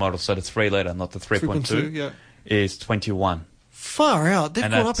the early model, so the 3 litre, not the 3.2, yeah. is 21. Far out. They've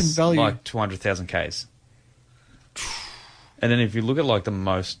And gone that's up in value. like 200,000 Ks. And then if you look at like the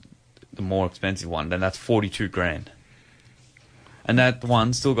more expensive one, then that's 42 grand. And that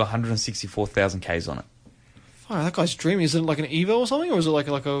one still got 164,000 Ks on it. Fire, that guy's dreaming. Is it like an Evo or something, or is it like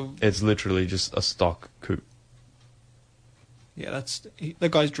a? It's literally just a stock coupe. Yeah,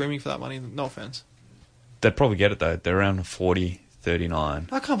 that guy's dreaming for that money. No offense. They'd probably get it though. They're around 40, 39.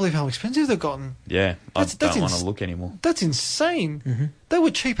 I can't believe how expensive they've gotten. Yeah, That's I don't want to look anymore. That's insane. Mm-hmm. They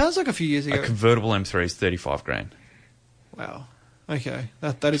were cheap as like a few years ago. A convertible M3 is 35 grand. Wow. Okay,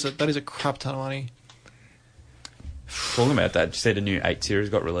 that is a crap ton of money. Talking about that, did you see the new 8 Series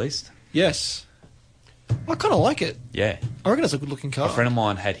got released? Yes. I kind of like it. Yeah. I reckon it's a good looking car. A friend of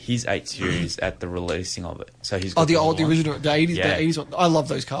mine had his 8 Series at the releasing of it. So he's got the one. original, the 80s, Yeah. the 80s one. I love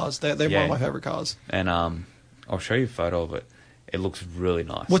those cars. They're one Yeah. of my favourite cars. And I'll show you a photo of it. It looks really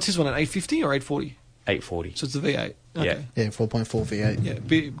nice. What's his one, an 850 or 840? 840. So it's the V8. Okay. Yeah, 4.4 V8. Yeah,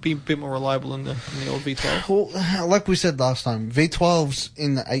 be a bit more reliable than the old V12. Well, like we said last time, V12s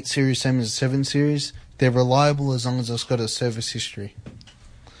in the 8 Series, same as the 7 Series, they're reliable as long as it's got a service history.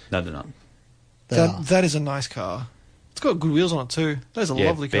 No, they're not. They are. That is a nice car. It's got good wheels on it too. That is a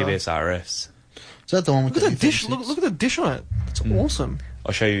lovely car. BBS RS. Is that the one with Look at the that dish. E36? Look at the dish on it. It's awesome.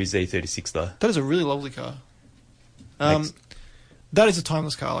 I'll show you his E36 though. That is a really lovely car. Next. That is a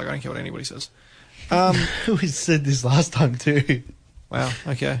timeless car. Like I don't care what anybody says. We said this last time too. Wow.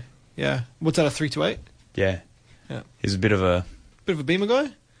 Okay. Yeah. What's that? A 328? Yeah. Yeah. He's a bit of a... Bit of a Beamer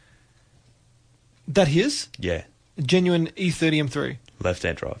guy. That his Yeah. genuine E30 M3.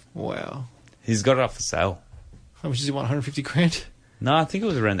 Left-hand drive. Wow. He's got it up for sale. How much does he want? 150 grand. No, I think it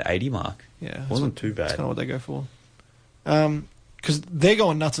was around the 80 mark. Yeah. Wasn't too bad. That's kind of what they go for. Because they're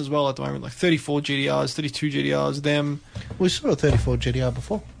going nuts as well at the moment. Like 34 GDRs, 32 GDRs. Them. We saw a 34 GDR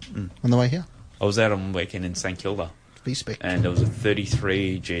before on the way here. I was out on the weekend in St Kilda, V-Spec. and there was a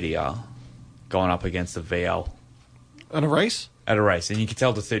 33 GDR going up against the VL At a race. at a race, and you could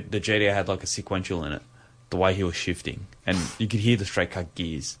tell the GDR had like a sequential in it, the way he was shifting, and you could hear the straight cut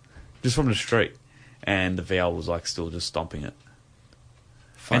gears just from the street, and the VL was like still just stomping it.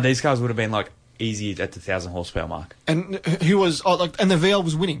 Fuck. And these cars would have been like easy at the 1,000 horsepower mark. And who was? Oh, like, and the VL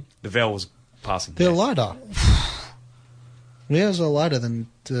was winning. The VL was passing. They're there. lighter. VLs are lighter than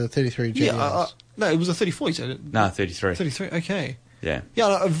the 33 GDRs. Yeah. No, it was a 34. You said it. No, 33. 33. Okay. Yeah. Yeah,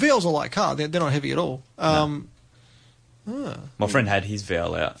 no, a VL's a light car. They're not heavy at all. My friend had his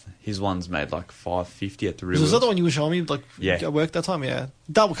VL out. His one's made like 550 at the rear. Was that the one you were showing me? Like, Yeah. at work that time? Yeah.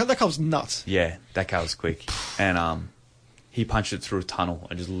 That car was nuts. Yeah, that car was quick. And he punched it through a tunnel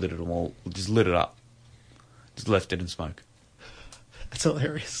and just lit it up. Just left it in smoke. That's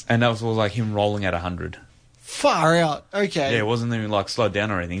hilarious. And that was like him rolling at 100. Far out. Okay. Yeah, it wasn't even like slowed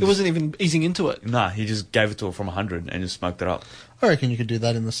down or anything. It wasn't even easing into it. Nah, he just gave it to it from 100 and just smoked it up. I reckon you could do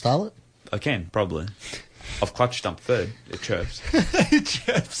that in the STARlet. I can, probably. I've clutch dumped third. It chirps. It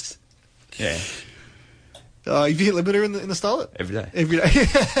chirps. Yeah, You hit limiter in the STARlet? every day. Every day.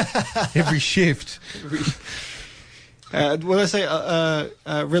 Every shift. What did I say?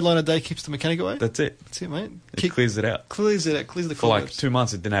 Red line a day keeps the mechanic away? That's it. That's it, mate. It clears it out. Clears it out. Clears the For like cobwebs. 2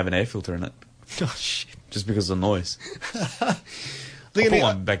 months, it didn't have an air filter in it. Oh, shit. Just because of the noise. I I think, put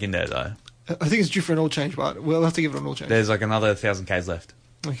one back in there, though. I think it's due for an oil change, but we'll have to give it an oil change. There's like another 1,000 Ks left.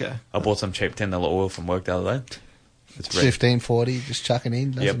 Okay. I bought some cheap $10 oil from work the other day. It's red. 1540, just chucking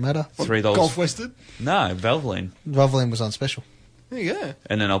in, doesn't Yep. matter. $3. Golf Wested? No, Valvoline. Valvoline was on special. There you go.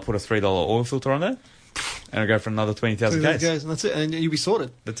 And then I'll put a $3 oil filter on there. And I'll go for another 20,000 So Ks. and that's it. And you'll be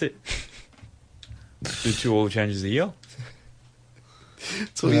sorted. That's it. Do 2 oil changes a year.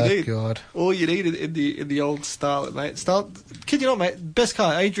 That's all you need. God. All you need in the old STARlet, mate. Kid you not, mate. Best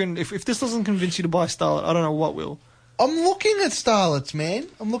car. Adrian, if this doesn't convince you to buy a STARlet, I don't know what will. I'm looking at STARlets, man.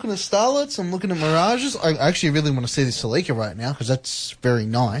 I'm looking at STARlets. I'm looking at Mirages. I actually really want to see this Celica right now because that's very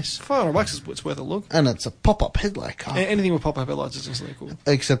nice. $500 is what's worth a look. And it's a pop-up headlight car. Anything with pop-up headlights is instantly cool.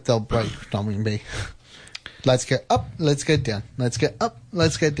 Except they'll break Dominion B. Let's get up, let's get down. Let's get up,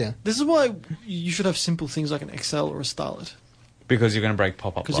 let's get down. This is why you should have simple things like an XL or a STARlet. Because you're going to break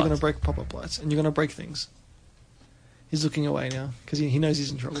pop-up Because lights. you're going to break pop-up lights and you're going to break things. He's looking away now because he knows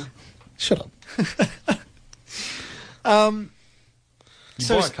he's in trouble. Shut up. You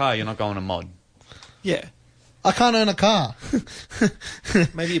So buy a car, you're not going to mod. Yeah. I can't own a car.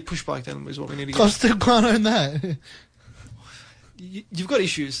 Maybe a push bike then is what we need to I get. still can't own that. You've got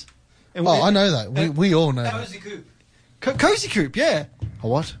issues. And Oh, I know that. We all know that. Cozy coupe. Cozy coupe, yeah. A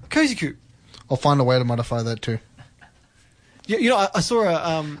what? Cozy coupe. I'll find a way to modify that too. You know, I saw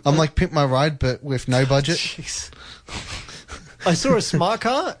a... I'm like Pimp My Ride, but with no budget. Jeez. I saw a smart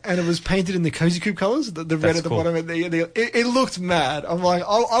car and it was painted in the Cozy Coupe colours, the red That's at the cool. bottom. And it looked mad. I'm like,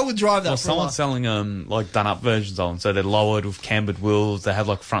 I would drive that. Well, for a someone's laugh. selling like done up versions of them, so they're lowered with cambered wheels. They have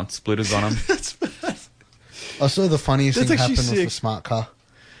like front splitters on them. I saw the funniest That's thing actually happen with sick. the smart car.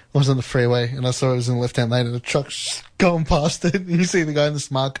 I was on the freeway and I saw it was in the left-hand lane and a truck going past it. And you see the guy in the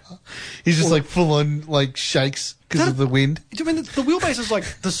smart car. He's just like full on like shakes because of the wind. I mean, the wheelbase is like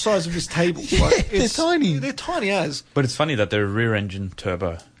the size of this table. Yeah, Like, they're tiny. They're tiny as. But it's funny that they're a rear engine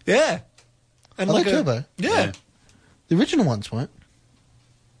turbo. Yeah. And Are like they turbo? Yeah. The original ones weren't.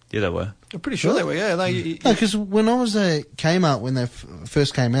 Yeah, they were. I'm pretty sure they were. Yeah. No, because when I was at Kmart when they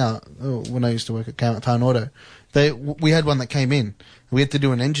first came out, when I used to work at Kmart Town Auto, we had one that came in. We had to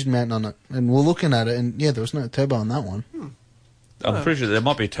do an engine mount on it, and we're looking at it, and yeah, there was no turbo on that one. I'm pretty sure there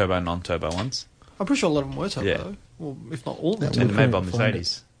might be turbo and non-turbo ones. I'm pretty sure a lot of them were turbo, Yeah. though. Well, if not all of them. Yeah, And we made by couldn't find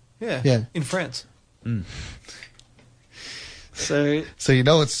Mercedes. Yeah. Yeah. In France. Mm. So So you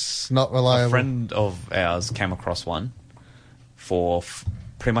know it's not A reliable. friend of ours came across one for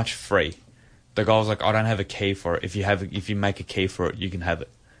pretty much free. The guy was like, "I don't have a key for it. If you make a key for it, you can have it."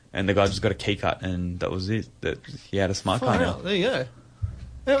 And the guy just got a key cut, and that was it. That he had a smart car far now. out. There you go.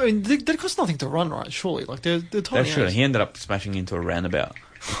 I mean, they cost nothing to run, right? Surely, like they're tiny. That's true. as. He ended up smashing into a roundabout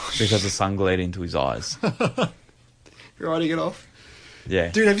because the sun glared into his eyes. You're riding it off, Yeah.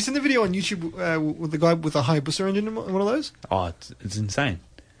 dude. Have you seen the video on YouTube with the guy with a Hayabusa engine in one of those? Oh, it's insane.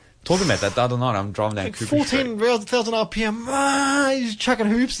 Talking about that the other night, I'm driving down Like Cooper Street. 14,000 RPM. Ah, he's chucking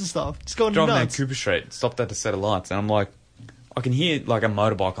hoops and stuff. Just going Driving nuts. down Cooper Street, stopped at a set of lights, and I'm like, I can hear like a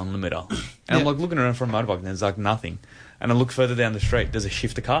motorbike on limiter, and Yeah. I'm like looking around for a motorbike, and there's like nothing. And I look further down the street, there's a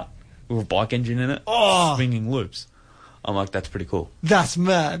shifter cart with a bike engine in it, Oh. swinging loops. I'm like, that's pretty cool. That's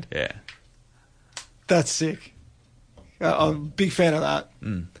mad. Yeah. That's sick. I'm a big fan of that.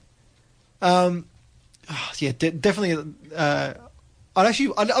 Mm. Yeah, definitely. I've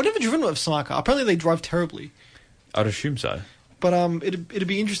never driven a smart car. Apparently, they drive terribly. I'd assume so. But it'd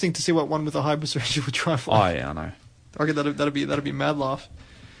be interesting to see what one with a Hayabusa engine would drive Oh like. yeah, I know. I reckon that'd be a mad laugh.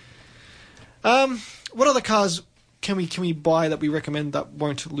 What other cars can we buy that we recommend that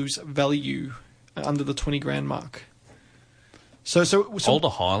won't lose value under the 20 grand mark? So Older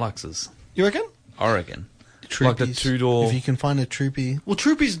Hiluxes, you reckon? I reckon. Like the Troopies. two-door. If you can find a Troopy. Well,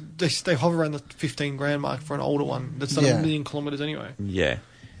 Troopies they hover around the 15 grand mark for an older one that's done Yeah. 1 million kilometers anyway. Yeah.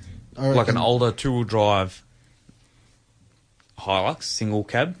 I Like reckon- an older two-wheel drive Hilux, single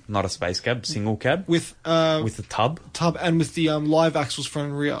cab, not a space cab, single cab With with the tub. tub and with the live axles front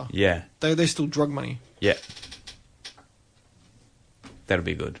and rear. Yeah, They still drug money. yeah. That'd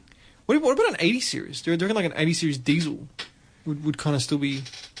be good. What about an 80 series? Do you reckon like an 80 series diesel would kind of still be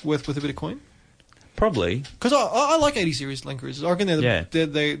worth with a bit of coin? Probably. Because I like 80 series Land Cruisers. I reckon Yeah.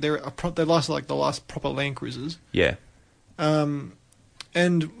 they last like the last proper Land Cruisers. Yeah. And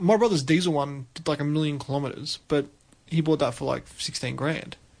my brother's diesel one did like 1 million kilometers, but he bought that for like 16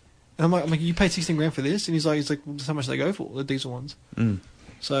 grand. And I'm like, you paid 16 grand for this? And he's like, well, that's how much they go for, the diesel ones. Mm.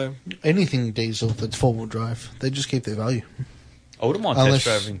 So anything diesel that's four-wheel drive, they just keep their value. I wouldn't mind Unless-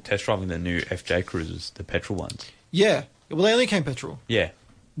 test driving the new FJ Cruisers, the petrol ones. yeah, well they only came petrol. Yeah.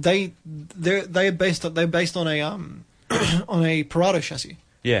 They're based on a on a Parado chassis.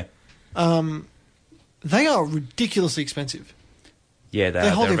 Yeah. They are ridiculously expensive. Yeah, They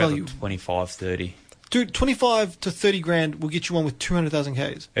hold they're their about value. 25, 30. Dude, 25 to 30 grand will get you one with 200,000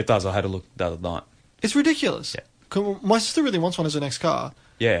 Ks. It does. I had a look the other night. It's ridiculous. Yeah. 'Cause my sister really wants one as her next car.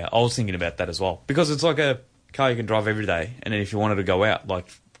 Yeah, I was thinking about that as well. Because it's like a car you can drive every day, and then if you wanted to go out, like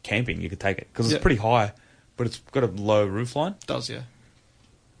camping, you could take it. Because Yeah. it's pretty high, but it's got a low roofline. It does, yeah.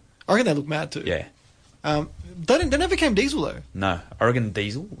 I reckon they look mad too. Yeah. They never came diesel though. No, I reckon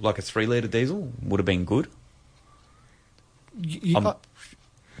diesel, like a 3-litre diesel, would have been good.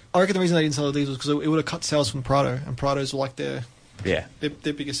 I reckon the reason they didn't sell the diesel is because it would have cut sales from Prado, and Prados were like their Yeah.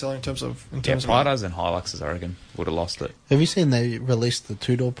 biggest seller in terms of. Yeah, of Prados and Hiluxes, I reckon, would have lost it. Have you seen they released the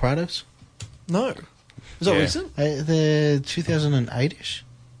two-door Prados? No, is that Yeah. recent? They're 2008-ish.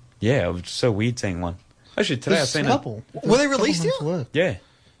 Yeah, it was so weird seeing one. Actually, today There's I seen a couple. Were they released Couple yet? months' work. Yeah.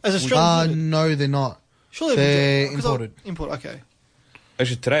 As Australian. No, they're not. Surely they're 'cause I- imported. Import, okay.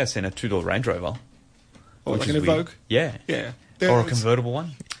 Actually, today I seen a 2-door Range Rover. Oh, which like is an weird. Evoque? Yeah. Yeah. Or a It's- convertible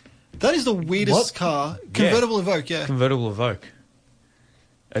one. That is the weirdest What? car. Convertible Evoque, yeah. Convertible Evoque.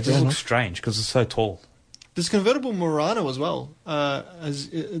 It just Yeah, looks no. strange because it's so tall. There's convertible Murano as well, as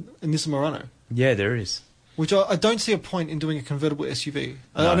in Nissan Murano. Yeah, there is. Which I don't see a point in doing a convertible SUV.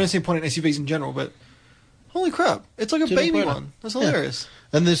 I No. don't see a point in SUVs in general, but holy crap, it's like a It's a baby no-brainer. one. That's Yeah. hilarious.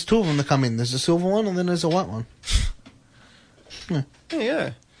 And there's two of them that come in. There's a silver one and then there's a white one. Yeah.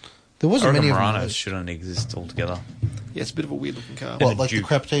 There I wasn't reckon many of them. Muranos shouldn't exist altogether. Yeah, it's a bit of a weird looking car. And What, a like Duke.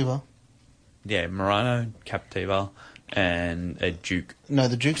 the Captiva? Yeah, Murano, Captiva, and a Duke. No,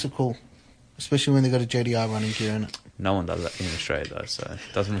 the Dukes are cool. Especially when they got a JDR running gear in it. No one does that in Australia though, so it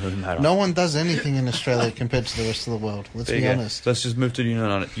doesn't really matter. No one does anything in Australia compared to the rest of the world. Let's There you be go. honest. Let's just move to the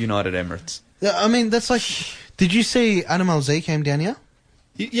United Emirates. Yeah, I mean, that's like... Did you see Animal Z came down here?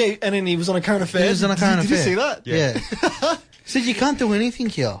 Yeah, and then he was on a current affair. He was on a current Did affair. you see that? Yeah. Said you can't do anything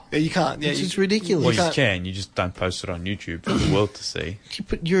here. Yeah, you can't. Yeah, It's you- just ridiculous. Well, you can't- can. You just don't post it on YouTube for the world to see.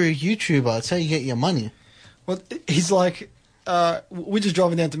 You're a YouTuber. It's how you get your money. Well, he's like, we're just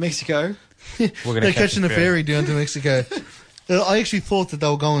driving down to Mexico. We're gonna They're catch catching a ferry down to Mexico. I actually thought that they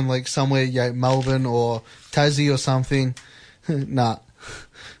were going like somewhere, Melbourne or Tassie or something. Nah.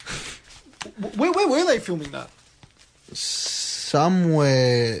 Where were they filming that?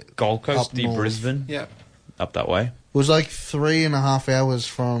 Somewhere. Gold Coast, Up the north. Brisbane, Yeah. up that way. It was like 3.5 hours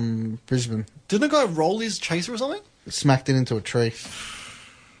from Brisbane. Didn't the guy roll his chaser or something? Smacked it into a tree.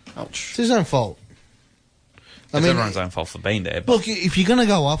 Ouch. It's his own fault. It's everyone's own fault for being there. But Look, if you're going to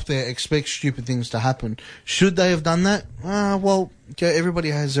go up there, expect stupid things to happen. Should they have done that? Well, everybody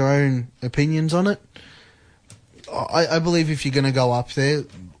has their own opinions on it. I believe if you're going to go up there,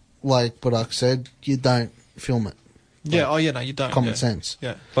 like Budak said, you don't film it. Yeah. Oh, yeah. No, you don't. Common yeah. sense.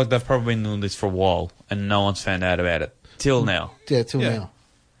 Yeah. like they've probably been doing this for a while, and no one's found out about it till now. Yeah, till Yeah. now.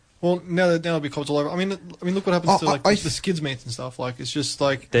 Well, now there'll be cops all over. I mean, look what happens Oh, to like I- the skids meets and stuff. Like, it's just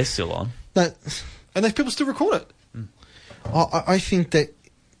like, They're still on. That, and then people still record it. I think that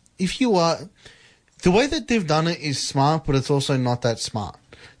if you are... The way that they've done it is smart, but it's also not that smart.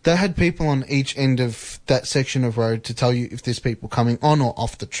 They had people on each end of that section of road to tell you if there's people coming on or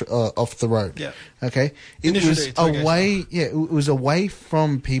off the road. Yeah. Okay. It Initially, was it's okay, away. Yeah, it was away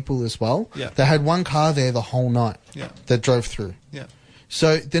from people as well. Yeah. They had one car there the whole night. Yeah. That drove through. Yeah.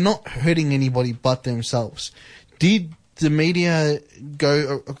 So they're not hurting anybody but themselves. Did the media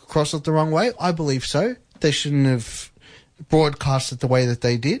go across it the wrong way? I believe so. They shouldn't have broadcast it the way that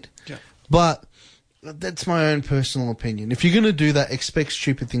they did. Yeah. But that's my own personal opinion. If you're going to do that, expect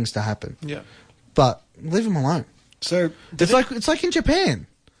stupid things to happen. Yeah. But leave them alone. So It's like in Japan.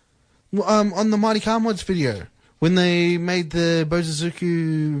 On the Mighty Car Mods video when they made the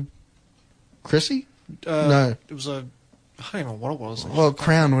Bozuzuku Cressy? No. it was a. I don't know what it was. Well,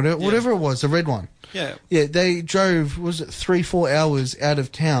 Crown, whatever it was, the red one. Yeah. Yeah, they drove, was it 3-4 hours out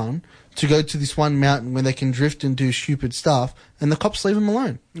of town to go to this one mountain where they can drift and do stupid stuff, and the cops leave them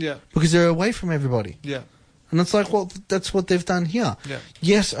alone Yeah. because they're away from everybody. Yeah. And it's like, well, that's what they've done here. Yeah.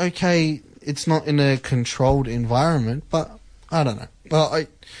 Yes, okay, it's not in a controlled environment, but I don't know. Well, I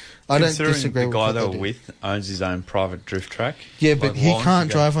don't Considering disagree the with guy what they they were do. with owns his own private drift track. Yeah, but Like, he why would can't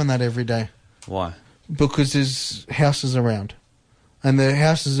you go- drive on that every day Why? because there's houses around. And the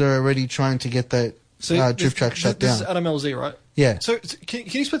houses are already trying to get that drift track shut This down. is Adam LZ, right? Yeah. So can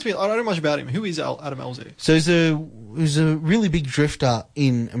you explain to me? I don't know much about him. Who is Adam LZ? So he's a really big drifter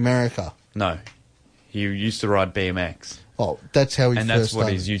in America. No. He used to ride BMX. Oh, that's how he And first that's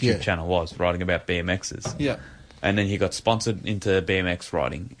what his started. YouTube Yeah. channel was, writing about BMXs. Yeah. And then he got sponsored into BMX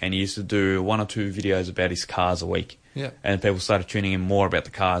riding, and he used to do 1 or 2 videos about his cars a week. Yeah. And people started tuning in more about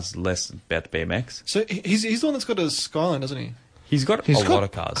the cars, less about the BMX. So he's the one that's got a Skyline, doesn't he? He's got He's a got lot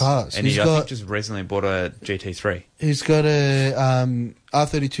of cars. And He's I got- think just recently bought a GT3. He's got a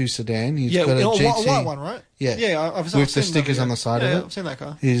R32 sedan. He's Yeah, got a a GT. white one, right? Yeah. Yeah, I've With seen the that stickers video. on the side yeah, of yeah, it. I've seen that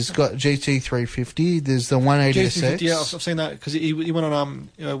car. He's got GT350. There's the 180SX. GT50, yeah, I've seen that because he went on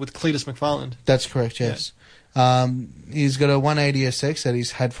with Cletus McFarland. That's correct, yes. He's got a 180SX that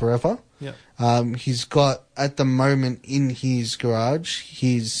he's had forever. Yeah. He's got, at the moment, in his garage,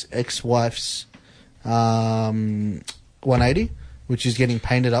 his ex-wife's 180, which is getting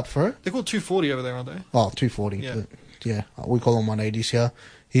painted up for her. They're called 240 over there, aren't they? Oh, 240. Yeah. But yeah, we call them 180s here.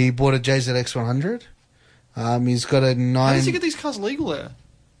 He bought a JZX 100. He's got a 9... How does he get these cars legal there?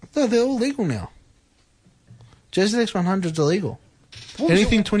 No, they're all legal now. JZX 100's illegal. What was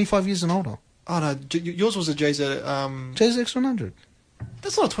Anything your- 25 years and older. Oh no, yours was a JZ. JZX 100.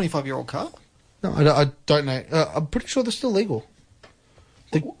 That's not a 25-year-old car. No, I don't know. I'm pretty sure they're still legal.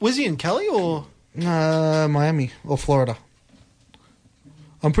 Was he in Cali or? Miami or Florida.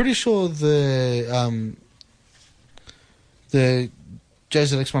 I'm pretty sure the JZX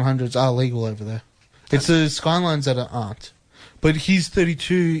 100s are legal over there. It's the Skylines that aren't. But his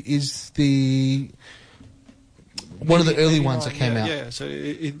 32 is the one of the early ones that came out. Yeah, so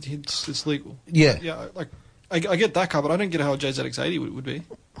it's legal. Yeah. Yeah, like I get that car, but I don't get how a JZX80 would be.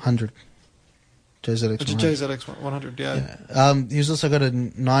 100. JZX It's a 100. JZX 100, yeah. He's also got a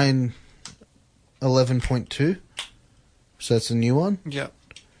 911.2. So that's a new one. Yeah.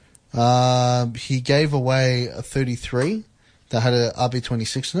 He gave away a 33 that had a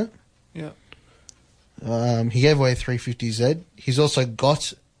RB26 in it. Yeah. He gave away a 350Z. He's also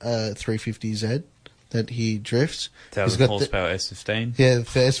got a 350Z that he drifts. 1,000 horsepower S15. Yeah, the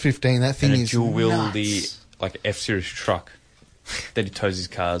S15. That thing And a is dual wheel, nuts. like F-Series truck that he tows his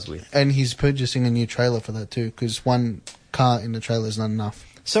cars with. And he's purchasing a new trailer for that too, because one car in the trailer is not enough.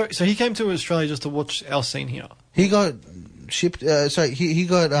 So he came to Australia just to watch our scene here. He got shipped. He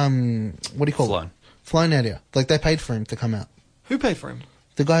got what do you call Flown. it? Flown out here. Like they paid for him to come out. Who paid for him?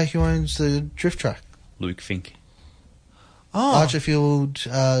 The guy who owns the drift track, Luke Fink. Oh.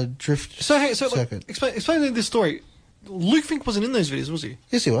 Archerfield Drift So like, Circuit. explain this story. Luke Fink wasn't in those videos, was he?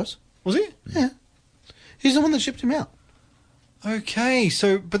 Yes, he was. Was he? Yeah, he's the one that shipped him out. Okay,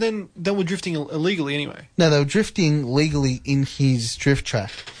 so but then they were drifting illegally anyway. No, they were drifting legally in his drift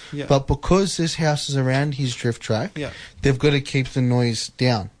track. Yeah. But because this house is around his drift track, Yeah. they've got to keep the noise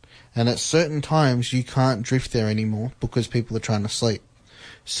down. And at certain times, you can't drift there anymore because people are trying to sleep.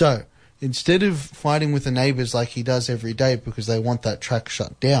 So, instead of fighting with the neighbours like he does every day because they want that track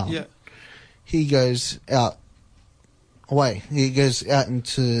shut down, Yeah. he goes out away. He goes out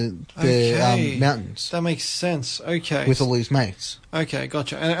into the Okay. mountains That makes sense. Okay. with all his mates. Okay,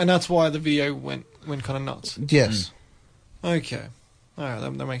 gotcha. And that's why the video went kind of nuts. Yes. Okay. All right,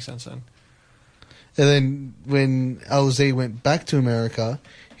 that makes sense then. And then when LZ went back to America,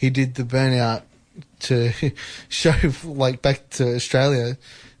 he did the burnout to show, like, back to Australia,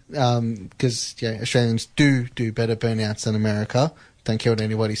 because, Australians do better burnouts than America. Don't care what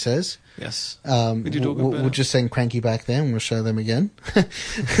anybody says. Yes. We do a good we'll burnout. just send Cranky back there and we'll show them again.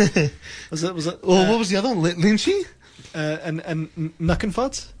 Was it? Well, what was the other one? Lynchy? And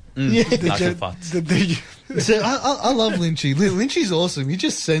Nuckenfuts? Yeah. Knuckle farts. So I love Lynchy. Lynchy's awesome. He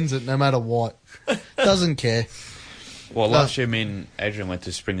just sends it no matter what. Doesn't care. Well, last year me and Adrian went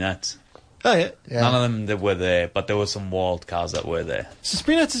to Spring Nuts. Oh yeah. Yeah. None of them that were there, but there were some wild cars that were there. So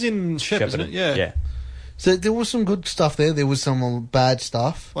Spinats is in Shep, isn't it? Yeah. Yeah. So there was some good stuff there. There was some bad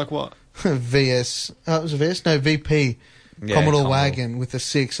stuff. Like what? VS. It was a VS? No, VP. Yeah, Commodore wagon with a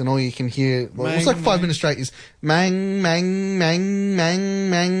 6, and all you can hear, well, it was like 5 Mang, minutes straight, is mang, mang, mang, mang,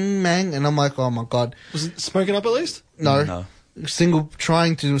 mang, mang, and I'm like, oh my god. Was it smoking up at least? No.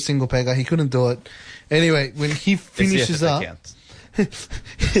 Trying to do a single pegger, he couldn't do it. Anyway, when he finishes up,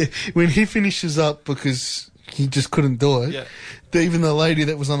 when he finishes up because he just couldn't do it, Yeah. even the lady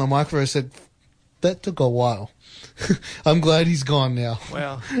that was on the microphone said, that took a while. I'm glad he's gone now.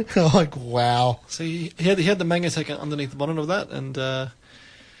 Wow. I'm like, wow. So he had the manga taken underneath the bonnet of that, and There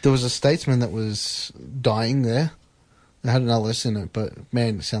was a statesman that was dying there. It had an LS in it, but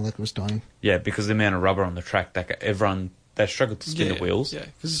man, it sounded like it was dying. Yeah, because the amount of rubber on the track, they struggled to spin the wheels. Yeah,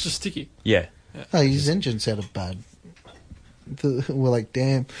 because it's just sticky. Yeah. Oh, his engine sounded bad. We're like,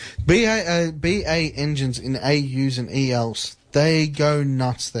 damn. BA engines in AUs and ELs, they go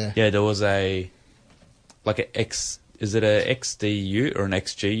nuts there. Yeah, there was is it a XDU or an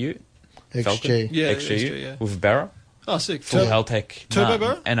XGU? XG. Yeah, XGU, XG, yeah. with a barra. Oh, sick. Full Haltech. Turbo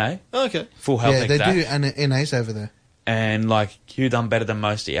barra? NA. Oh, okay. Full Haltech Yeah, they dash. do NAs over there. And, like, you done better than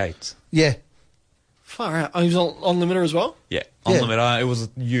most E8s. Yeah. Far out. Oh, he was on limiter as well? Yeah. On Yeah. limit, it was a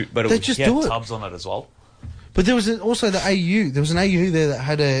Ute, but They he just had do it. tubs on it as well. But there was also the AU. There was an AU there that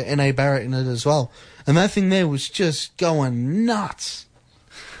had a NA Barrett in it as well. And that thing there was just going nuts.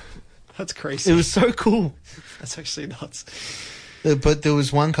 That's crazy. It was so cool. That's actually nuts. But there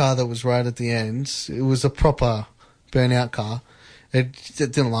was one car that was right at the end. It was a proper burnout car. It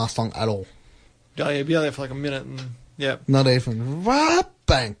didn't last long at all. Oh, yeah, be out there for like a minute, and yeah. Not even.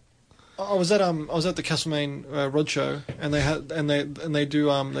 Bang. I was at the Castlemaine Rod show, and they do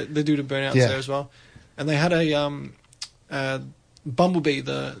the burnouts Yeah. there as well, and they had a Bumblebee,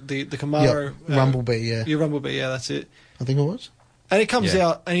 the Camaro Rumblebee, yeah. Yeah, Rumblebee, yeah, that's it. I think it was. And it comes Yeah.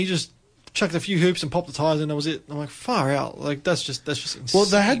 out, and he just chucked a few hoops and popped the tires, and that was it. I'm like, far out, like that's just insane. Well,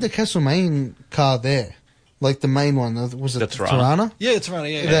 they had the Castlemaine car there. Like the main one. Was it The the Tirana? Tirana? yeah, it's around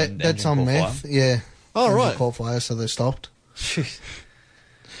yeah. That- That's engine on caught meth. Yeah. Oh, Engine right. caught fire, so they stopped. Jeez.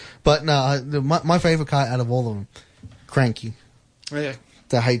 But no, my favourite car out of all of them, Cranky, Yeah,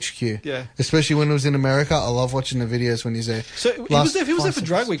 the HQ. yeah. Especially when it was in America. I love watching the videos when he's there. So he was Last there. He was there 5 for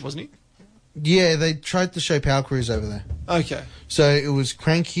Drag seconds. Week, wasn't Yeah, they tried to show Power Cruise over there. he? Okay. So it was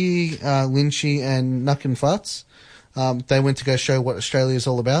Cranky, Lynchy, and Nuck and Futz. They went to go show what Australia's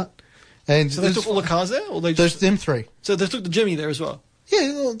all about. And So they took all the cars there, or they there's just them three. so they took the Jimmy there as well.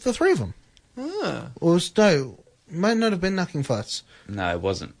 Yeah, the three of them. Ah, Or no, might not have been Nuck and Futz. No, it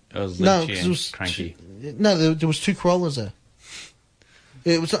wasn't. It was No, Lynchy 'cause it and was Cranky. No, there was 2 Corollas there.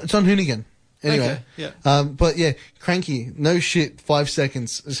 It's on Hoonigan. Anyway. Okay, yeah. But yeah, cranky. No shit. 5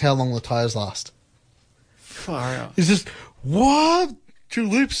 seconds is how long the tires last. Far out. It's just what? 2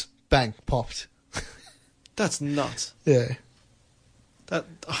 loops, bang, popped. That's nuts. Yeah. That.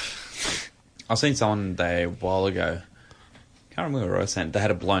 I seen someone a while ago. Can't remember what I was saying. They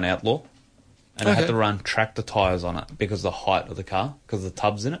had a blown outlaw, and they had to run tractor tires on it because of the height of the car, because the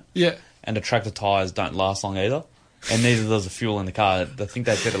tub's in it. Yeah. And the tractor tires don't last long either, and neither does the fuel in the car. I think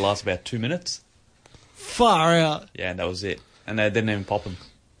they said it lasts about 2 minutes. Far out. Yeah, and that was it. And they didn't even pop them.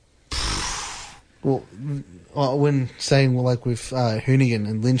 Well, when saying like with Hoonigan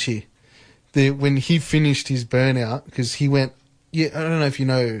and Lynchy, when he finished his burnout, because he went, I don't know if you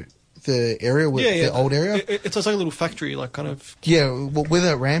know the area, the old area. It's like a little factory, like kind of. Yeah, where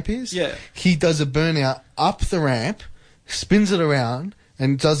that ramp is. Yeah. He does a burnout up the ramp, spins it around,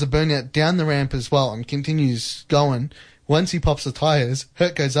 and does a burnout down the ramp as well, and continues going. Once he pops the tyres,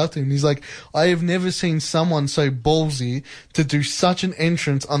 Hurt goes up to him. He's like, I have never seen someone so ballsy to do such an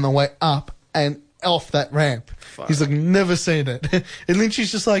entrance on the way up and off that ramp. Fuck. He's like, never seen it. And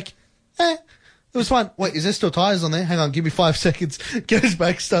Lynchy's just like, it was fun. Wait, is there still tyres on there? Hang on, give me 5 seconds. Goes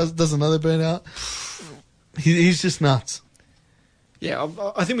back, does another burnout. He's just nuts. Yeah,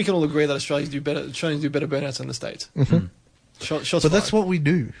 I think we can all agree that Australians do better burnouts than the States. Mm-hmm. Shots But that's what we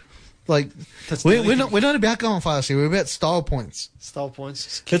do. Like, That's we're not about going fast here. We're about style points. style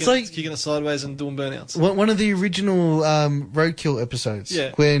points. It's like- kicking it sideways and doing burnouts. One of the original Roadkill episodes,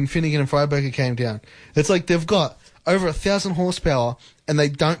 Yeah. when Finnegan and Freiberger came down, it's like they've got over 1,000 horsepower and they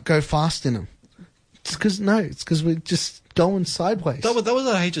don't go fast in them. It's because we're just going sideways. That was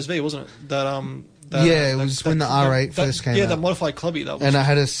at HSV, wasn't it? Yeah, it was when the R8 first came Yeah, out. that modified clubby. That was. And I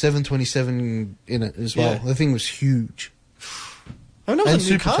had a 727 in it as well. Yeah. The thing was huge. I mean, that was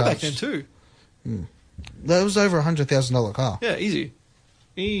and a new car back then supercharged. too. That was over $100,000 car. Yeah, easy.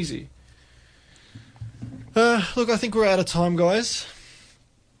 Look, I think we're out of time, guys.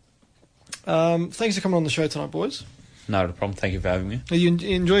 Thanks for coming on the show tonight, boys. No problem. Thank you for having me. You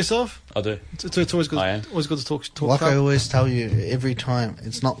enjoy yourself? I do. It's always good. I am. Always good to talk. Like crap. I always tell you every time,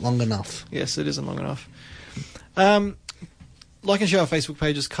 it's not long enough. Yes, it isn't long enough. Like and share our Facebook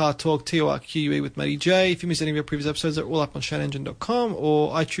pages, Car Talk, TORQUE with Matty J. If you missed any of our previous episodes, they're all up on ShatEngine.com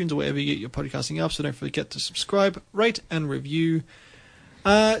or iTunes or wherever you get your podcasting up. So don't forget to subscribe, rate, and review.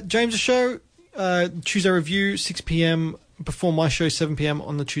 James' show, Tuesday Review, 6 p.m. before my show, 7 p.m.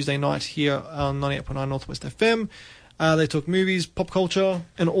 on the Tuesday night here on 98.9 Northwest FM. They talk movies, pop culture,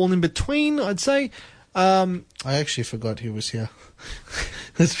 and all in between, I'd say. I actually forgot he was here.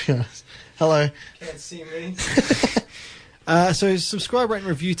 Let's be honest. Hello. Can't see me. So subscribe, rate, and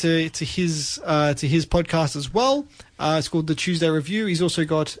review to his podcast as well. It's called The Tuesday Review. He's also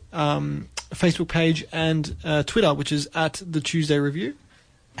got a Facebook page and Twitter, which is at The Tuesday Review.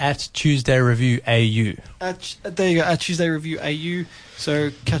 At Tuesday Review AU. There you go, at Tuesday Review AU.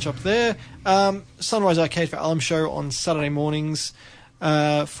 So catch up there. Sunrise Arcade for Alam Show on Saturday mornings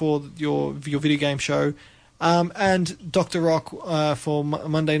for your video game show. And Dr. Rock for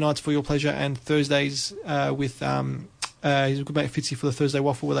Monday nights for your pleasure, and Thursdays with his good mate Fitzy for the Thursday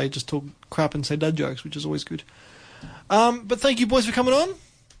Waffle, where they just talk crap and say dad jokes, which is always good. But thank you, boys, for coming on.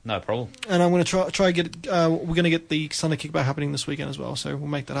 No problem. And I'm going to try get. We're going to get the Sunday Kickback happening this weekend as well, so we'll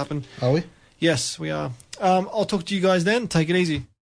make that happen. Are we? Yes, we are. I'll talk to you guys then. Take it easy.